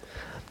it's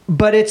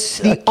But it's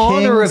the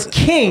honor of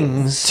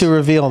kings to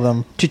reveal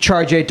them. to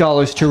charge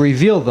 $8 to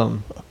reveal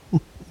them.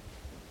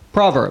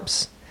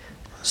 Proverbs.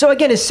 So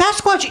again, is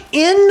Sasquatch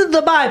in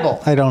the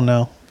Bible? I don't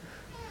know.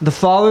 The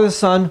Father, the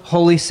Son,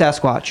 Holy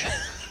Sasquatch.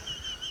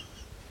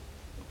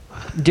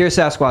 Dear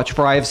Sasquatch,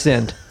 for I have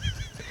sinned.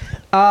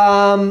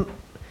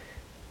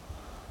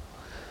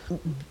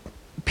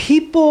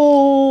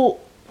 People,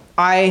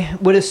 I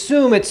would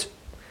assume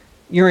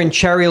you're in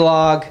Cherry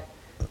Log.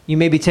 You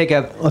maybe take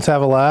Let's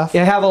have a laugh.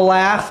 have a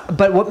laugh.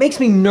 But what makes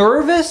me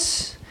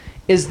nervous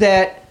is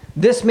that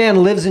this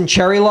man lives in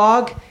Cherry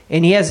Log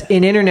and he has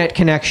an internet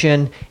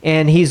connection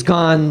and he's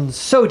gone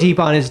so deep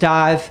on his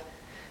dive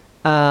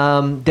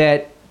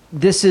that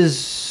this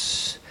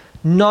is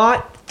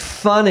not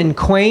fun and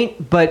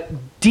quaint, but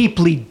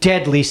deeply,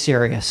 deadly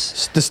serious.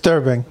 It's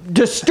disturbing.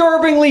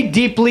 Disturbingly,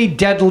 deeply,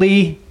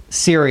 deadly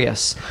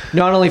serious.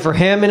 Not only for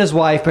him and his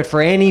wife, but for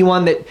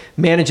anyone that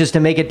manages to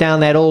make it down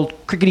that old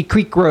Crickety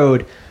Creek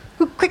Road.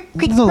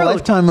 It's a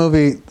Lifetime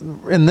movie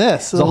in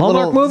this. It's a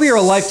Hallmark movie or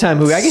a Lifetime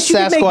movie? I guess you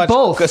could make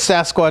both. A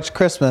Sasquatch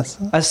Christmas.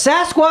 A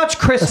Sasquatch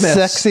Christmas.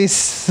 A sexy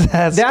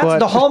Sasquatch. That's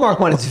the Hallmark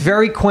one. It's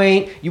very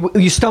quaint.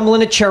 You stumble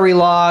in a Cherry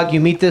Log. You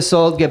meet this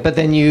old guy, but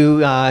then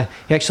he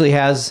actually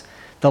has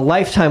the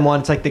Lifetime one.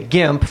 It's like the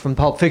Gimp from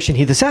Pulp Fiction.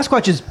 The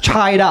Sasquatch is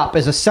tied up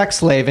as a sex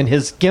slave in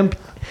his Gimp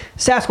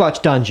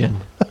Sasquatch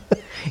dungeon.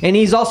 And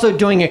he's also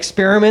doing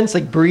experiments,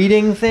 like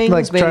breeding things.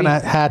 Like maybe. trying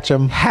to hatch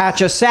them.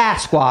 Hatch a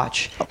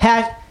Sasquatch.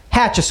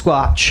 Hatch a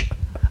Squatch.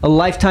 a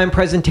Lifetime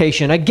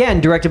presentation, again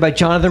directed by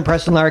Jonathan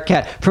Preston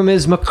Larroquette, from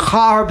his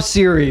macabre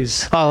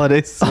series.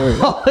 Holiday series.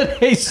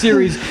 Holiday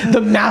series,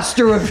 the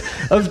master of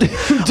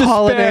despair,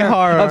 Holiday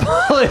horror. of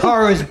holiday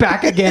horror is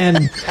back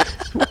again.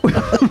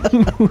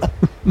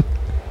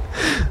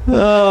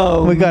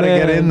 Oh, We gotta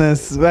man. get in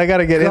this. I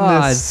gotta get in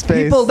God, this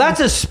space. people, that's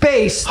a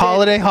space.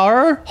 holiday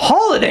horror.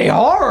 Holiday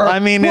horror. I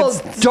mean, well,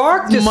 it's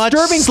dark, much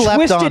disturbing, slept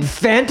twisted on.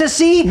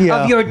 fantasy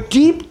Yeah. of your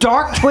deep,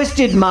 dark,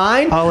 twisted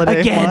mind.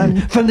 Holiday Again,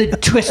 fun. from the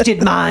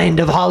twisted mind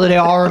of holiday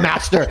horror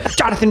master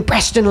Jonathan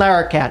Preston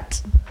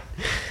Larroquette.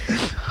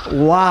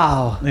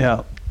 Wow.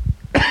 Yeah.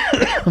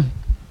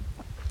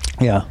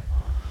 yeah.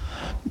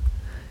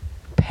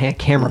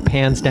 Camera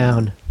pans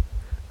down.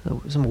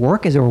 Some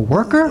work? Is there a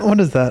worker? What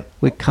is that?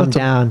 We come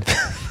down.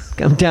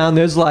 Come down.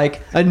 There's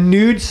like a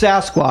nude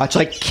Sasquatch,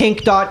 like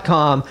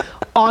kink.com,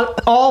 on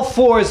all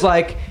fours,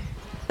 like,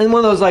 and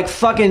one of those like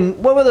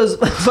fucking, what were those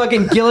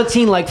fucking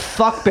guillotine like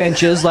fuck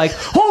benches, like,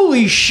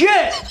 holy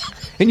shit!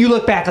 And you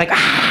look back like,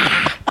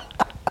 ah!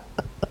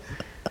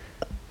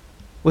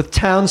 With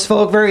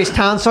townsfolk, various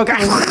townsfolk.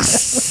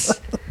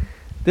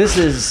 This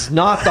is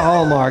not the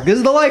Hallmark. This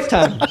is the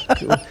Lifetime.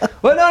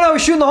 Well, no, we're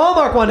shooting the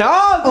Hallmark one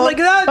now. Oh, look at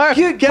that. All right,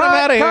 Cute. get him Cut,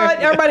 outta here. cut,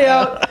 everybody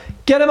out.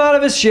 Get him out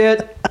of his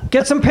shit.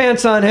 Get some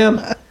pants on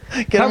him.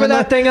 Cover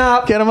that thing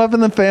up. Get him up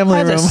in the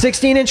family That's room. a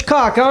 16-inch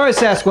cock. All right,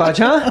 Sasquatch,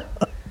 huh?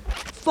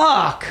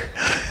 Fuck.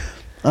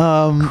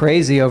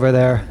 Crazy over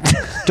there.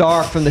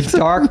 Dark from the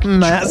dark,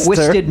 Master.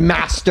 twisted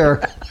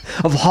master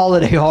of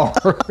holiday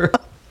horror.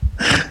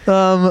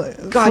 God,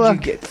 fuck.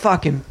 you get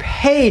fucking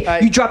paid. I-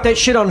 You drop that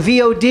shit on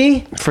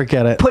VOD,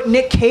 Forget it. put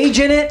Nick Cage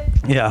in it.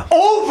 Yeah.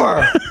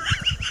 Over.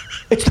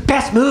 It's the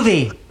best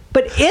movie.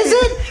 But is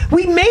it?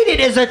 We made it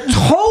as a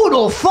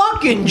total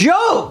fucking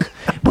joke.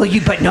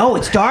 But no,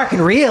 it's dark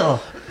and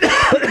real.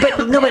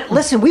 But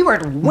listen, we were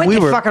fucking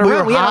we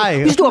around. were high.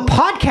 We used to do a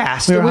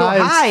podcast. We and were we were high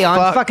as high on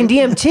fuck. fucking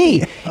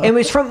DMT. And it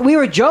was from, we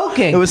were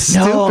joking. It was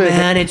No, stupid.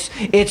 man,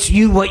 it's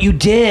you, what you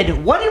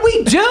did. What did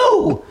we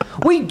do?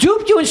 We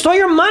duped you and stole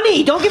your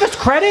money. Don't give us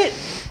credit.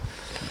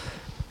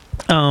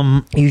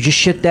 You just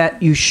shit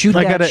that. You shoot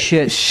I that gotta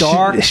shit sh-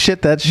 dark.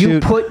 shit that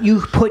You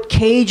shoot. put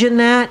Cage in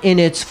that, and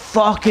it's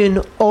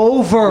fucking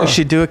over. We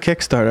should do a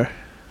Kickstarter.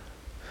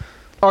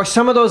 Or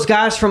some of those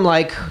guys from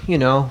like,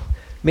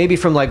 maybe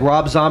from like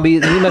Rob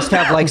Zombie. He must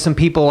have like some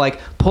people like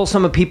pull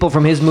some of people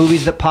from his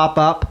movies that pop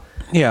up.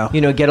 Yeah.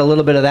 Get a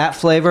little bit of that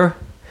flavor.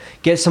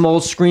 Get some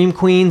old Scream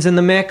Queens in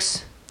the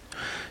mix.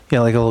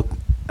 Yeah, like a little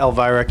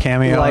Elvira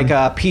cameo. Like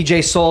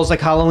PJ Souls,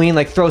 like Halloween.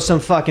 Like throw some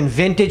fucking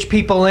vintage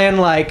people in.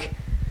 Like,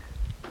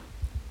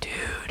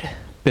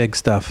 big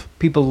stuff.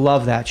 people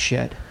love that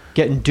shit.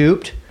 Getting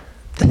duped.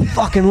 They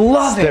fucking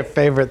love Their it.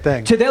 favorite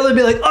thing. So they'll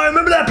be like, I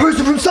remember that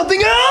person from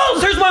something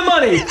else. Here's my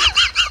money.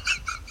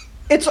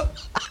 That's all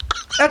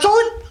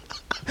it.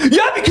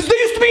 Yeah, because they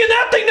used to be in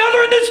that thing. Now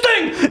they're in this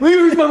thing.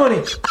 Here's my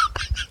money.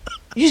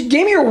 You just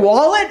gave me your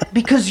wallet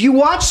because you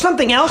watched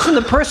something else and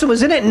the person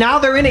was in it. And now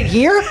they're in it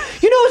here.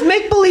 You know, it's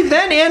make believe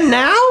then and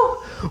now.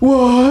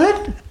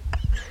 What?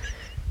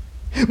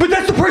 But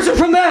that's the person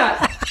from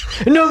that.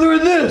 And now they're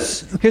in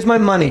this. Here's my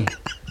money.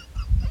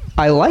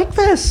 I like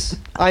this.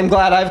 I'm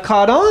glad I've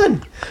caught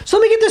on. So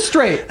let me get this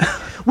straight.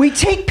 We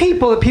take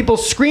people that people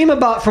scream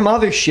about from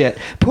other shit,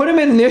 put them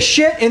in this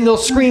shit, and they'll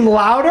scream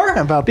louder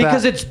About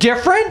because that. it's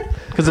different.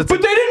 'Cause it's-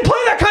 But they didn't play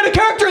that kind of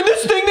character in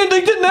this thing, and they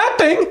did in that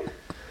thing.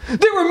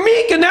 They were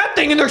meek in that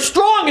thing, and they're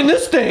strong in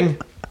this thing.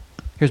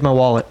 Here's my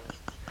wallet.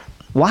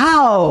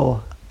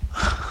 Wow.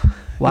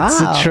 Wow.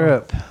 It's a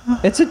trip.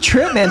 It's a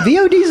trip, man.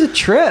 VOD's a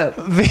trip.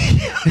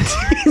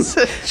 VOD's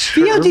a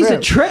trip. VOD's a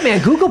trip,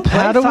 man. Google Play,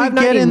 How do we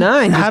get in?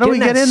 $5.99. How Just do we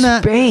get in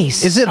that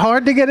space? Is it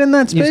hard to get in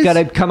that space? You just got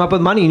to come up with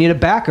money. You need a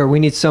backer.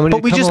 We need somebody.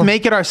 But we just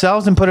make it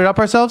ourselves and put it up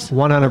ourselves.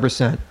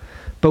 100%.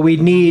 But we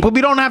need. But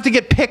we don't have to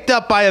get picked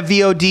up by a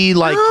VOD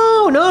like.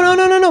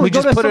 No. We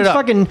go just to put some it up.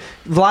 fucking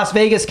Las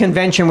Vegas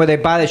convention where they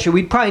buy that shit.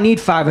 We'd probably need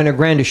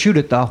 $500,000 to shoot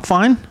it, though.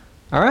 Fine.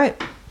 All right.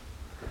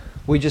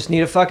 We just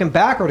need a fucking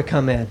backer to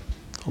come in.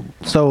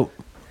 So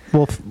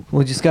we'll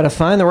We just got to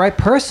find the right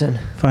person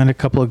find a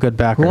couple of good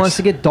backers who wants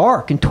to get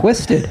dark and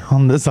twisted.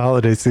 on this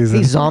holiday season.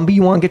 Hey, zombie,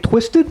 you want to get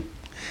twisted?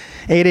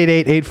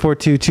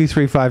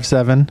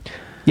 888-842-2357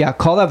 Yeah,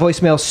 call that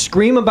voicemail.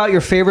 Scream about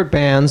your favorite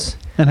bands.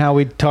 and how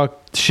we talk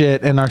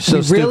shit and are so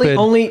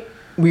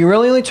We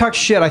really only talk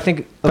shit, I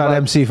think, About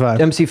MC5.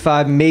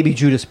 MC5, maybe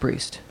Judas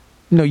Priest.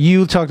 No,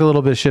 you talked a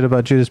little bit of shit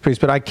about Judas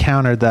Priest, but I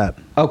countered that.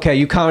 Okay,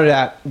 you countered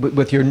that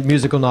with your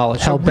musical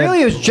knowledge. So Hell-bent-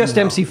 really, it was just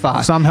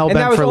MC5. So I'm hell-bent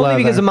and that was for only leather.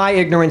 because of my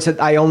ignorance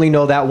that I only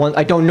know that one.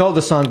 I don't know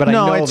the song, but I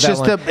know No, of it's that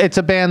just one. it's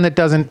a band that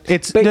doesn't.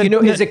 It's But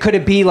could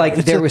it be like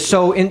they were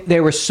so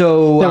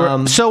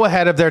so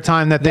ahead of their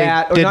time that they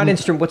that or didn't not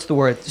instrument? What's the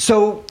word?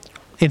 So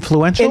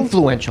influential.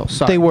 influential.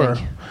 Sorry, They were. thank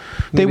you.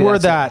 They Maybe were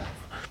that's it.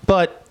 that,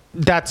 but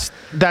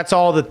that's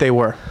all that they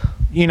were.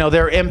 You know,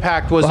 their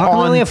impact was Well, how come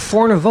we on. only have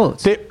 400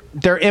 votes?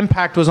 Their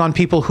impact was on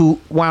people who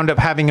wound up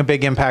having a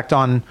big impact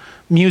on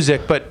music,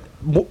 but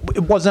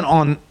it wasn't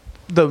on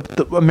the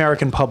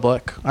American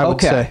public. I would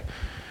Okay. say.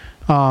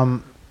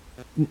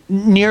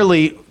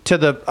 nearly to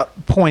the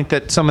point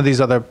that some of these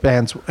other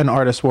bands and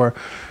artists were.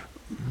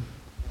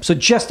 So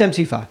just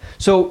MC5.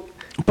 So,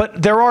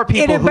 but there are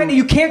people who,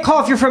 you can't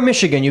call if you're from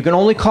Michigan. You can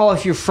only call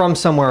if you're from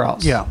somewhere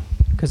else. Yeah.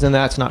 Because then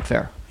that's not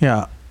fair.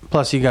 Yeah.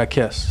 Plus, you got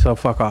Kiss, so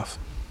fuck off.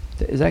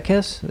 Is that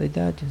Kiss? Are they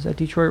dead? Is that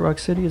Detroit Rock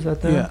City? Is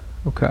that there? Yeah.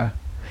 Okay.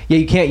 Yeah,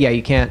 you can't. Yeah,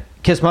 you can't.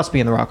 Kiss must be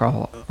in the Rock and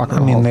Roll I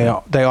Hall mean, of they Fame.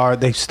 are. They are.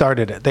 They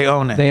started it. They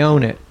own it. They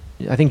own it.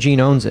 I think Gene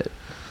owns it.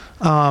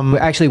 We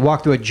actually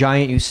walk through a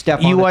giant. You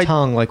step on the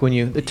tongue, like when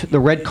you the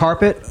red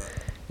carpet.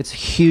 It's a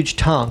huge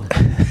tongue,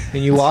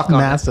 and you walk on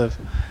massive.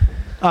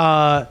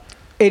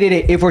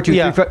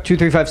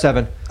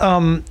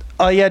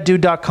 888-842-2357.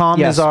 Dude.com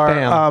Yes, is our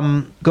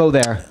bam. Go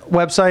there.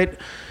 website.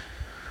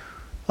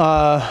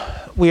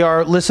 We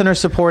are listener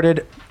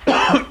supported,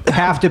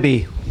 Have to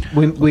be.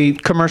 We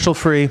commercial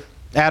free,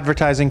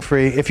 advertising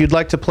free. If you'd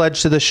like to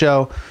pledge to the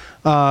show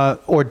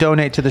or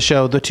donate to the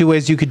show, the two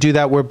ways you could do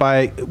that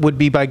would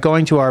be by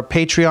going to our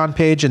Patreon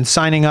page and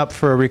signing up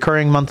for a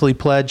recurring monthly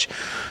pledge.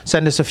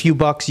 Send us a few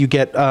bucks. You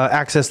get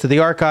access to the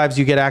archives.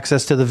 You get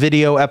access to the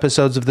video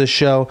episodes of this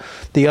show.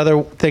 The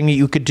other thing that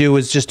you could do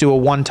is just do a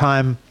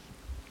one-time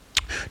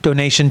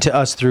donation to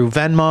us through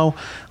Venmo.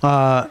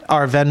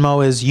 Our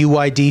Venmo is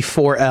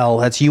UID4L.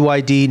 That's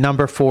UID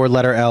number 4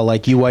 letter L,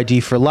 like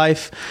UID for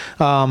life.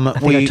 I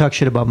think I talk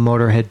shit about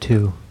Motorhead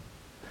too.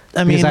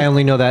 I mean, Because I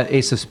only know that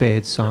Ace of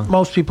Spades song.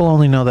 most people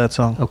only know that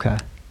song. Okay.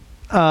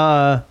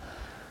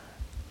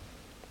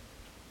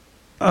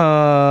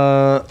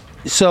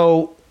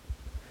 So,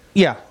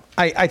 yeah,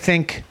 I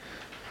think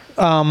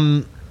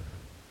the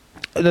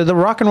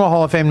Rock and Roll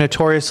Hall of Fame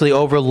notoriously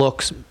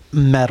overlooks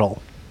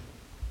metal.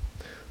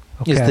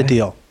 Is the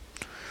deal.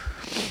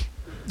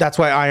 That's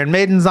why Iron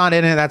Maiden's not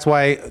in it. That's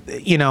why,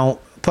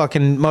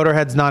 fucking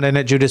Motorhead's not in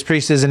it. Judas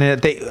Priest isn't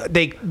in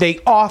it. They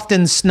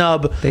often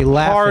snub They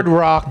laugh hard at,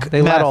 rock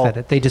They metal. laugh at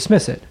it. They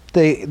dismiss it.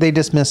 They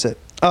dismiss it.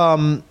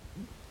 But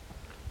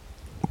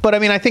I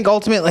mean, I think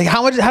ultimately,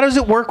 how does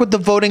it work with the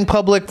voting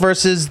public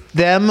versus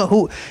them?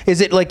 Who is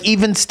it? Like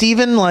even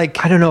Steven?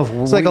 Like I don't know. If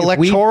it's like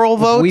electoral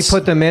votes. We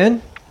put them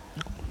in.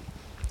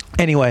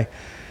 Anyway.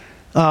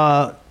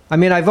 I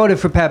mean, I voted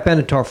for Pat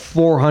Benatar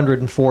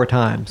 404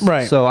 times.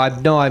 Right. So I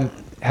know I'm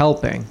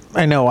helping.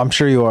 I know, I'm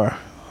sure you are.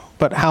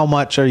 But how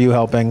much are you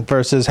helping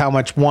versus how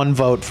much one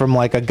vote from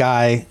like a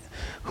guy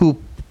who,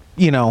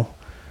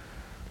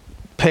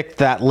 picked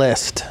that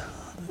list?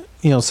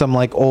 Some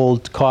like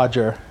old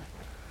codger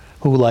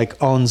who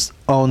like owns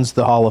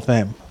the Hall of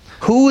Fame.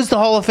 Who is the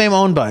Hall of Fame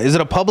owned by? Is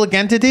it a public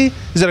entity?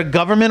 Is it a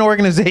government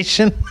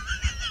organization?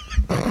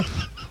 I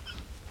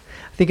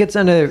think it's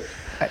under.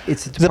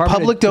 It's the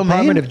public domain?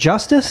 Department of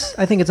Justice.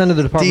 I think it's under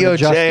the Department of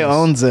Justice. DOJ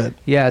owns it.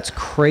 Yeah, it's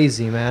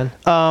crazy, man.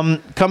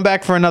 Come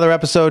back for another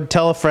episode.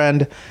 Tell a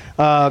friend.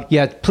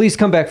 Yeah, please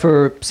come back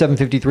for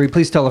 753.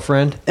 Please tell a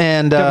friend.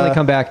 And definitely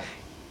come back.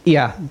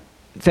 Yeah.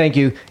 Thanone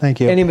you. Thank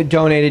you. Anyone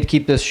donated,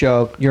 keep this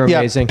show. You're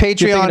amazing.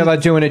 Patreon. You're thinking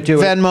about doing it,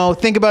 do it. Venmo.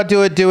 Think about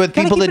do it. Gotta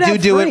People keep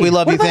that do it, free. we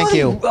love What you. about Thank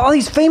you. All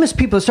these famous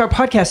people that start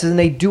podcasts and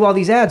they do all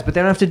these ads, but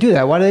they don't have to do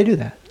that. Why do they do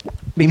that?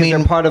 Because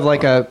they're part of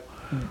like a.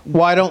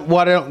 Why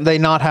don't they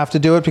not have to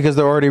do it because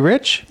they're already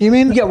rich? You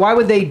mean? Yeah. Why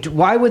would they?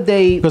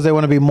 Because they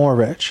want to be more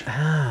rich.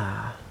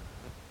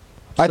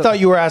 I thought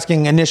you were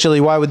asking initially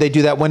why would they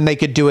do that when they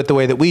could do it the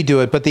way that we do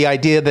it, but the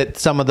idea that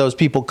some of those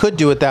people could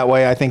do it that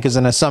way, I think, is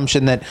an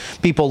assumption that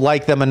people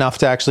like them enough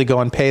to actually go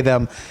and pay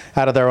them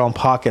out of their own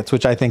pockets,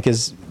 which I think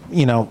is,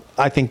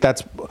 I think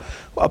that's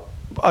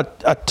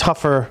a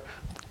tougher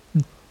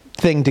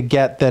thing to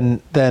get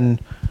than an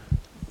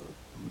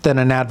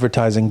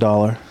advertising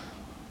dollar.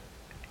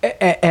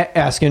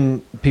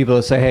 Asking people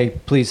to say, "Hey,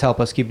 please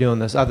help us keep doing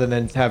this," other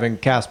than having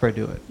Casper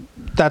do it.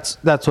 That's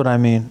what I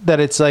mean.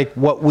 That it's like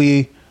what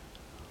we.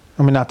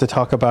 I mean, not to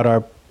talk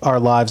about our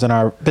lives and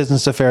our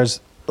business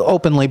affairs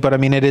openly, but I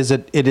mean, it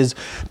is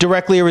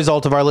directly a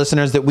result of our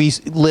listeners that we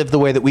live the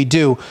way that we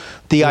do.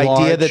 The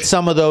idea that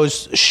some of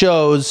those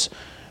shows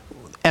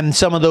and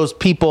some of those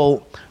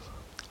people,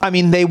 I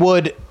mean, they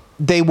would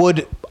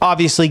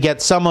obviously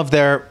get some of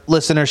their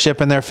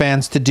listenership and their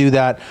fans to do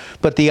that,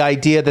 but the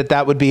idea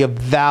that would be a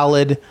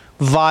valid,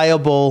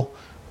 viable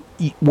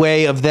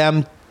way of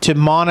them to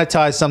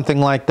monetize something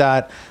like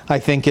that, I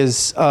think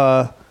is.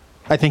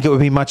 I think it would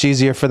be much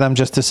easier for them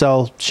just to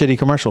sell shitty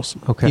commercials.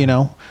 Okay.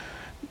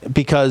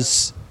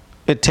 Because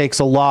it takes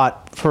a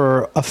lot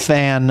for a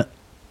fan.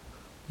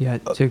 Yeah,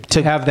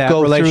 to have that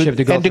relationship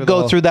to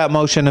go through that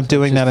motion of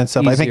doing that and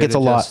stuff. I think it's a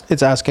lot.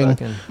 It's asking.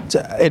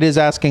 It is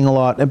asking a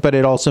lot, but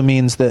it also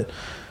means that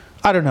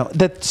I don't know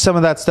that some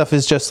of that stuff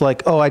is just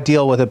like, oh, I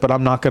deal with it, but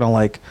I'm not gonna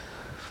like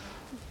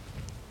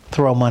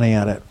throw money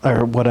at it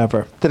or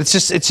whatever. That it's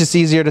just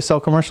easier to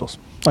sell commercials,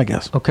 I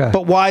guess. Okay.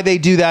 But why they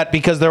do that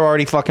because they're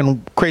already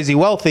fucking crazy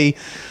wealthy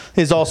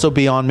is also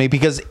beyond me,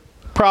 because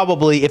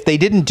probably if they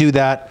didn't do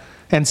that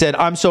and said,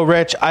 I'm so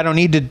rich, I don't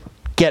need to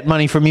get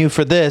money from you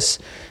for this,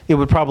 it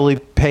would probably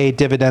pay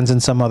dividends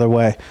in some other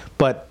way.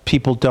 But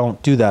people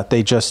don't do that.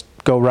 They just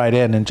go right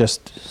in and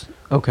just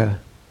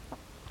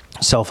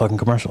sell fucking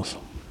commercials,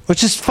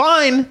 which is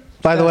fine,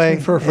 by the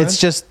way. It's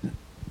just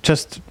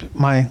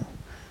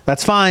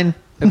That's fine.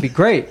 It'd be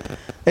great.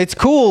 It's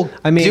cool.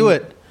 I mean, do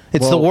it.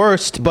 It's the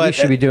worst, but we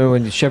should be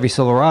doing with Chevy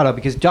Silverado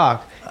because,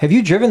 Doc, have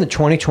you driven the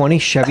 2020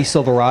 Chevy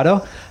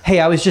Silverado? Hey,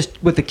 I was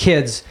just with the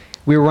kids.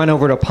 We were run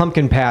over to a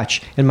pumpkin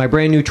patch in my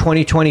brand new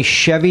 2020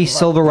 Chevy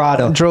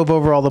Silverado. Drove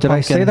over all the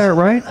pumpkins. Did I say that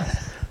right?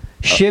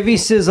 Chevy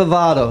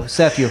Silverado.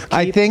 Seth, you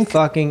I think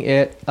fucking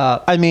it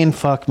up. I mean,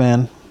 fuck,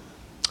 man.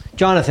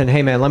 Jonathan,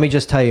 hey, man, let me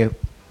just tell you.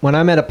 When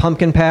I'm at a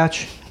pumpkin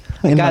patch,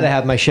 I got to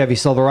have my Chevy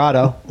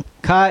Silverado.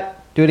 Cut.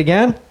 Do it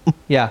again?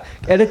 Yeah.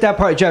 Edit that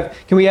part. Jeff,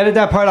 can we edit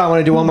that part? I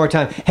want to do one more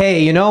time.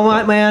 Hey, you know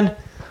what, man?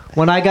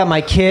 When I got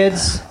my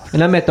kids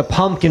and I'm at the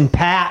pumpkin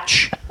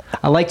patch,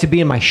 I like to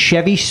be in my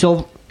Chevy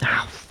Silver...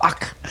 Oh,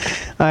 fuck.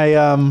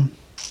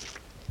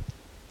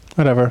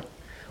 Whatever.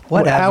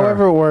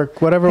 However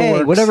works.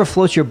 Whatever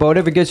floats your boat,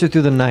 whatever gets you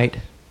through the night.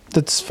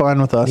 That's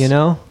fine with us. You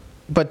know?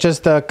 But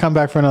just come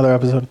back for another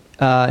episode.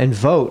 And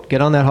vote.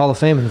 Get on that Hall of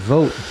Fame and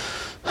vote.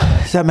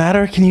 Does that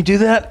matter? Can you do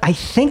that? I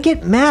think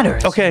it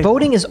matters. Okay.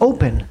 Voting is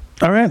open.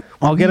 All right.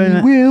 I'll get in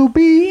it. We'll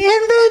be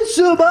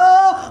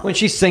invincible. When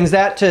she sings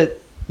that to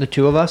the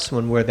two of us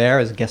when we're there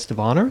as guest of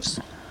honors,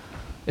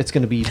 it's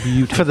going to be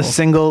beautiful. For the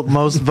single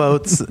most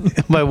votes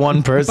by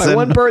one person. By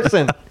one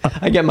person.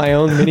 I get my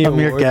own mini I'm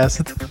your award.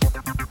 guest.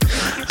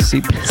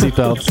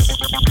 Seatbelts.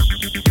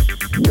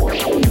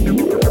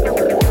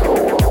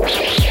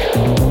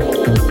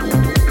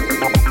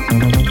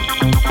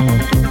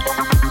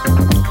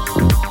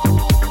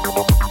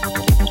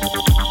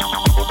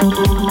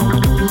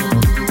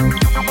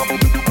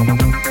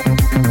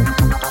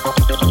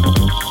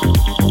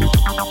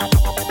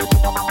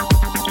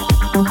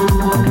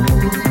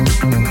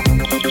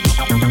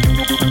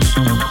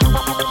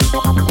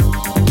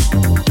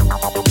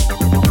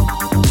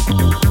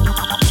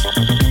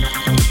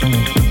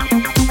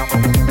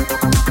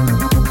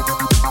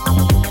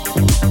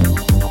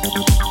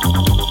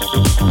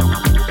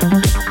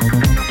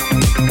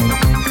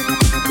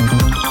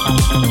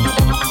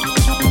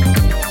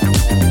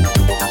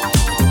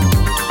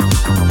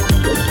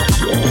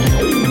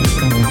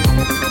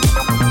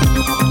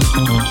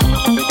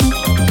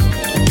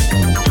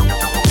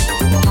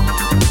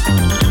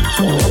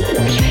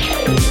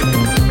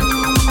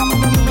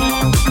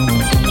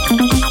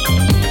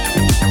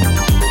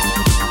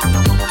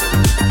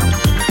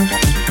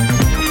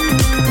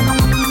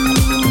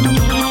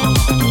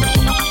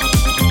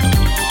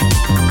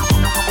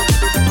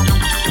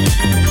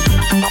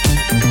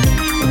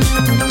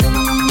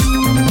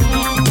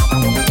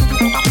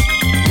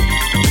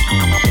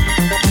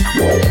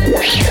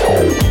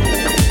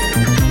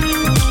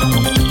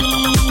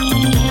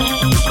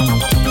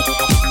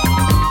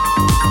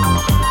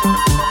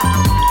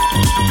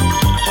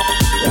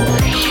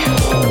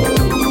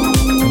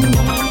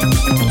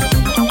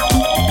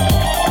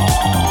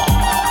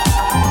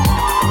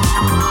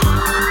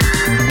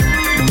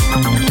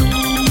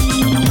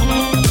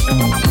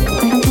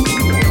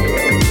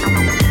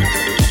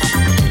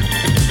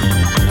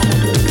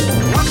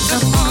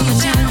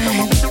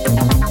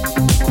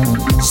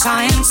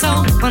 Science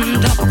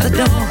opened up the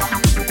door.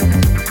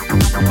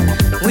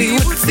 We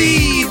would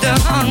feed the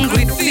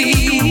hungry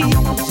feast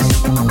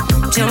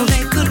till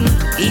they couldn't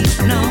eat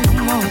no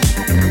more.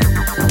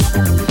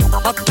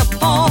 But the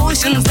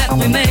potions that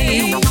we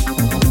made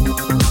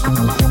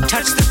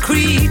touched the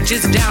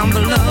creatures down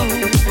below,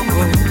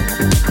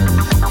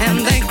 and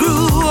they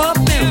grew up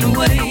in a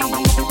way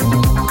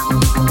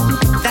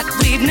that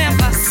we'd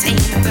never seen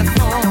before.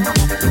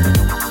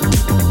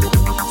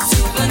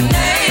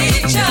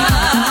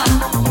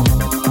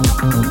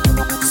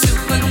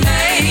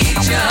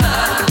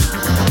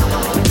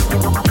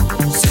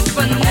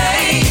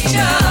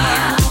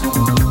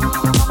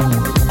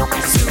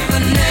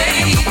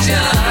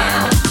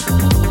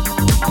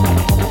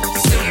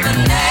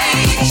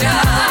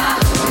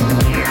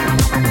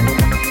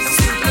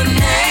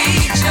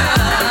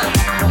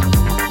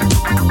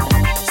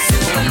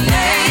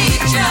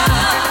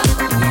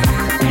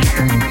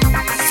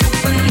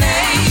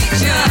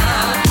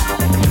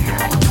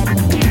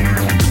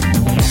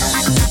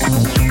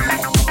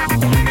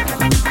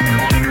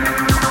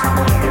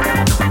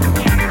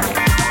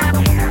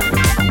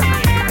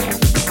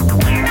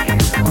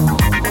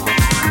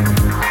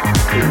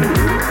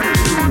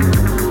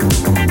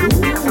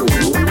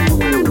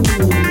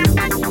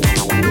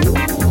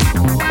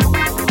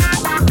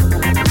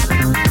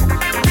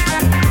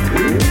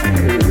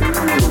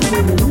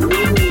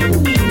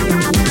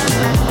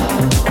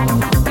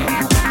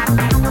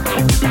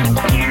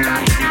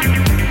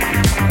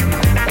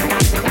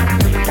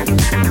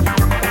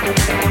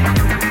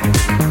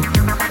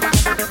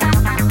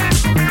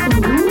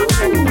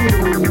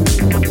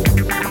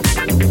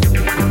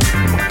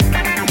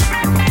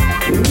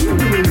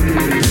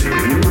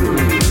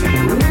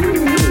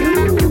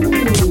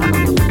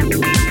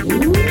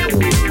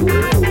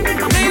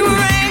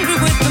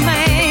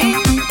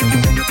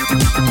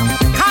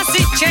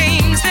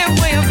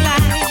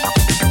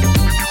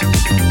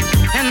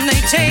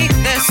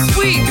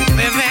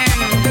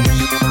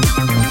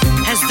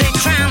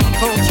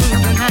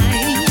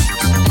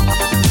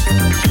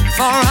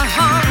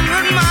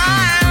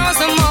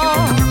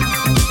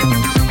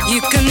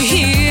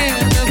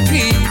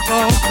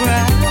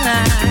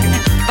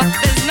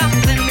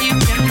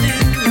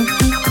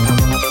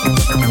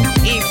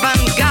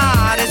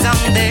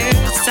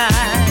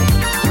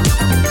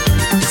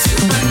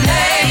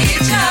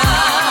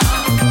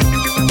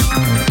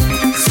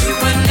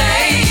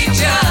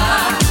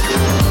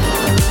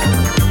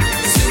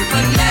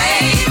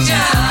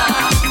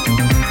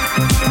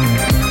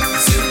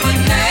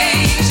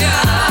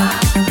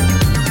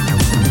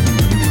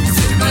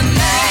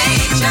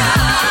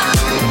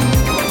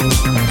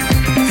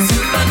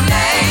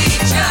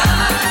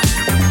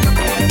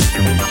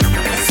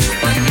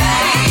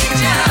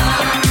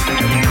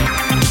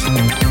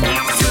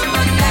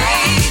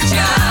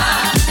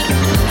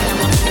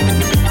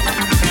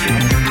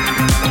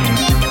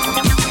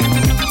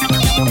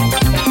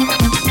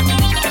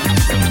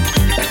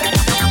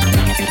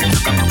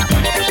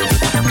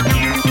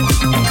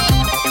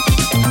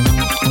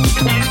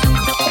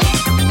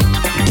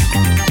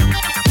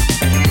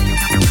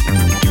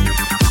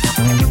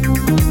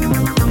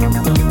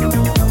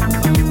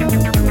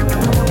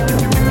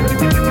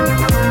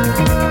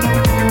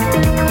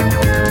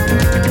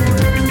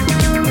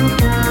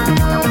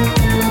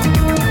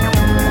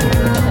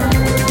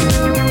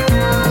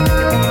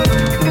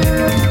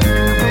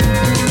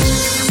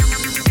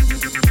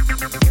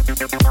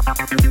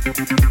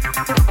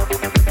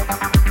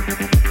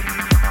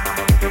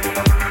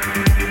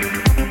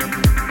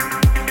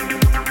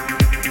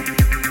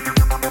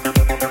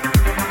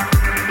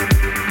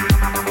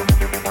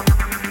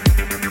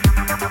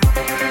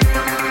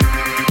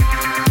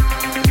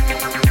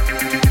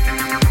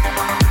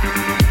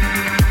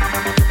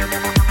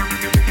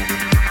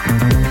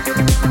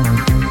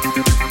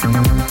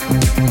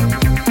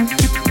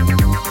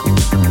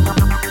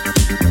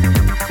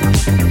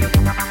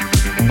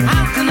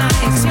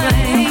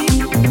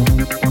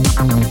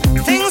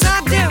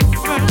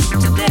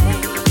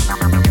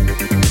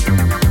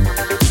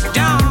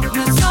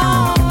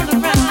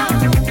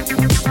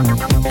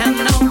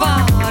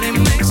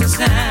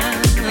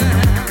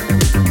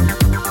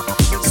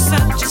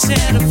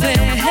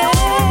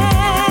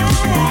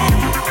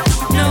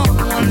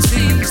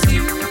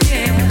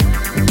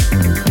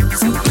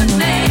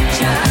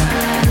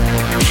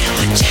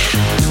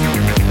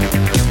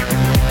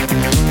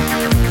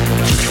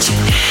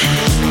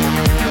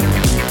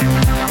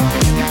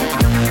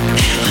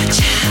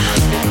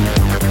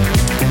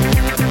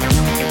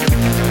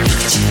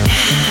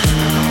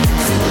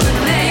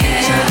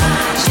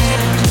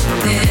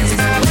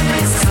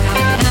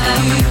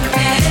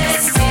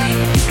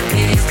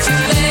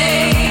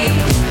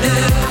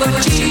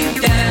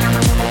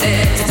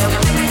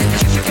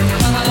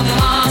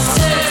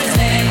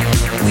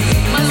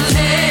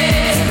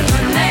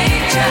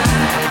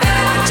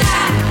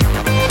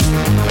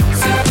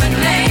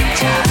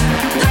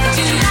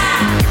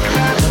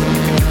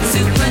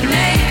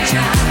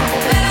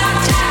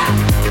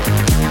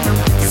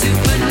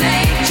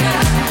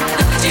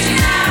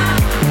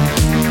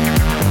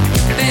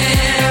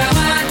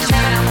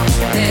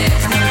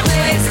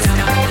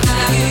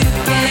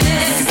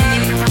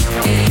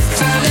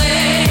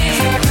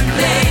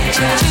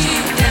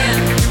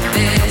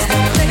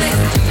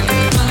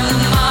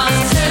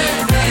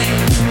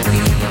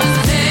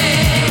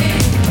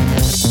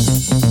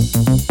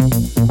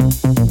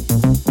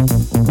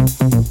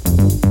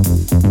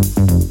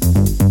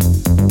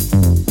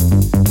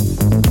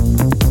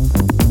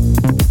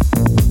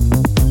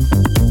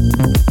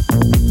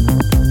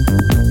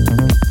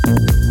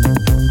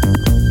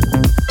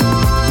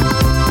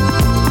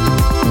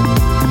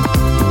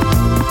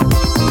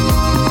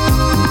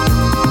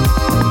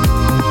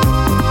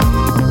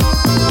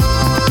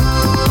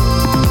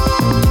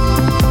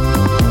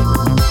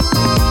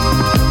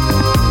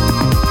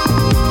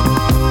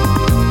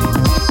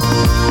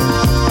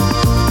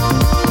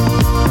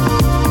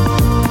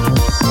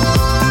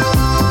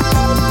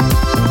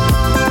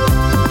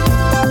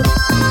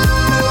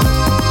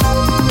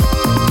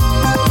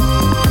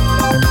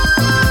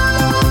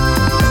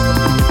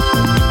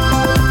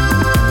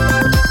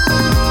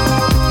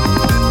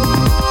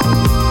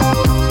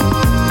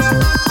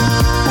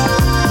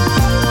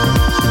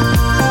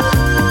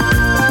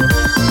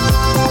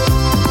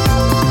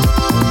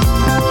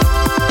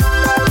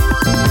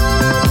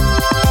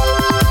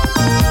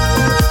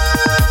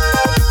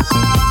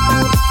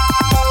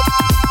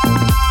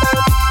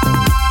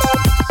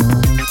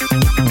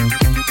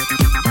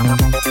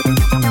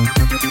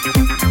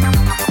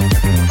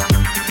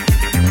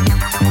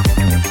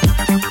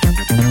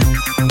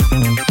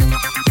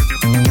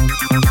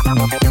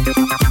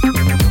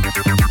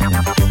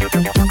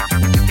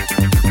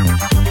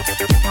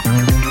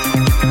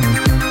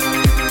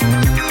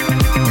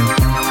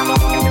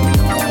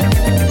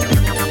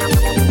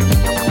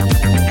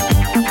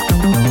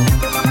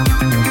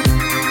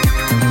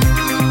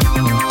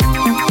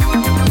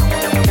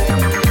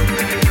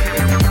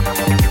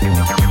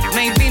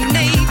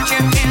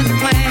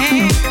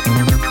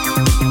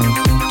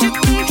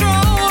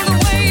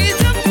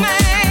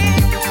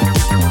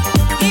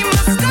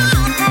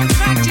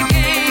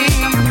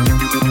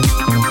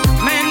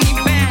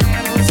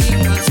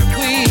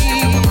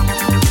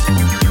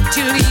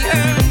 actually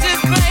earn.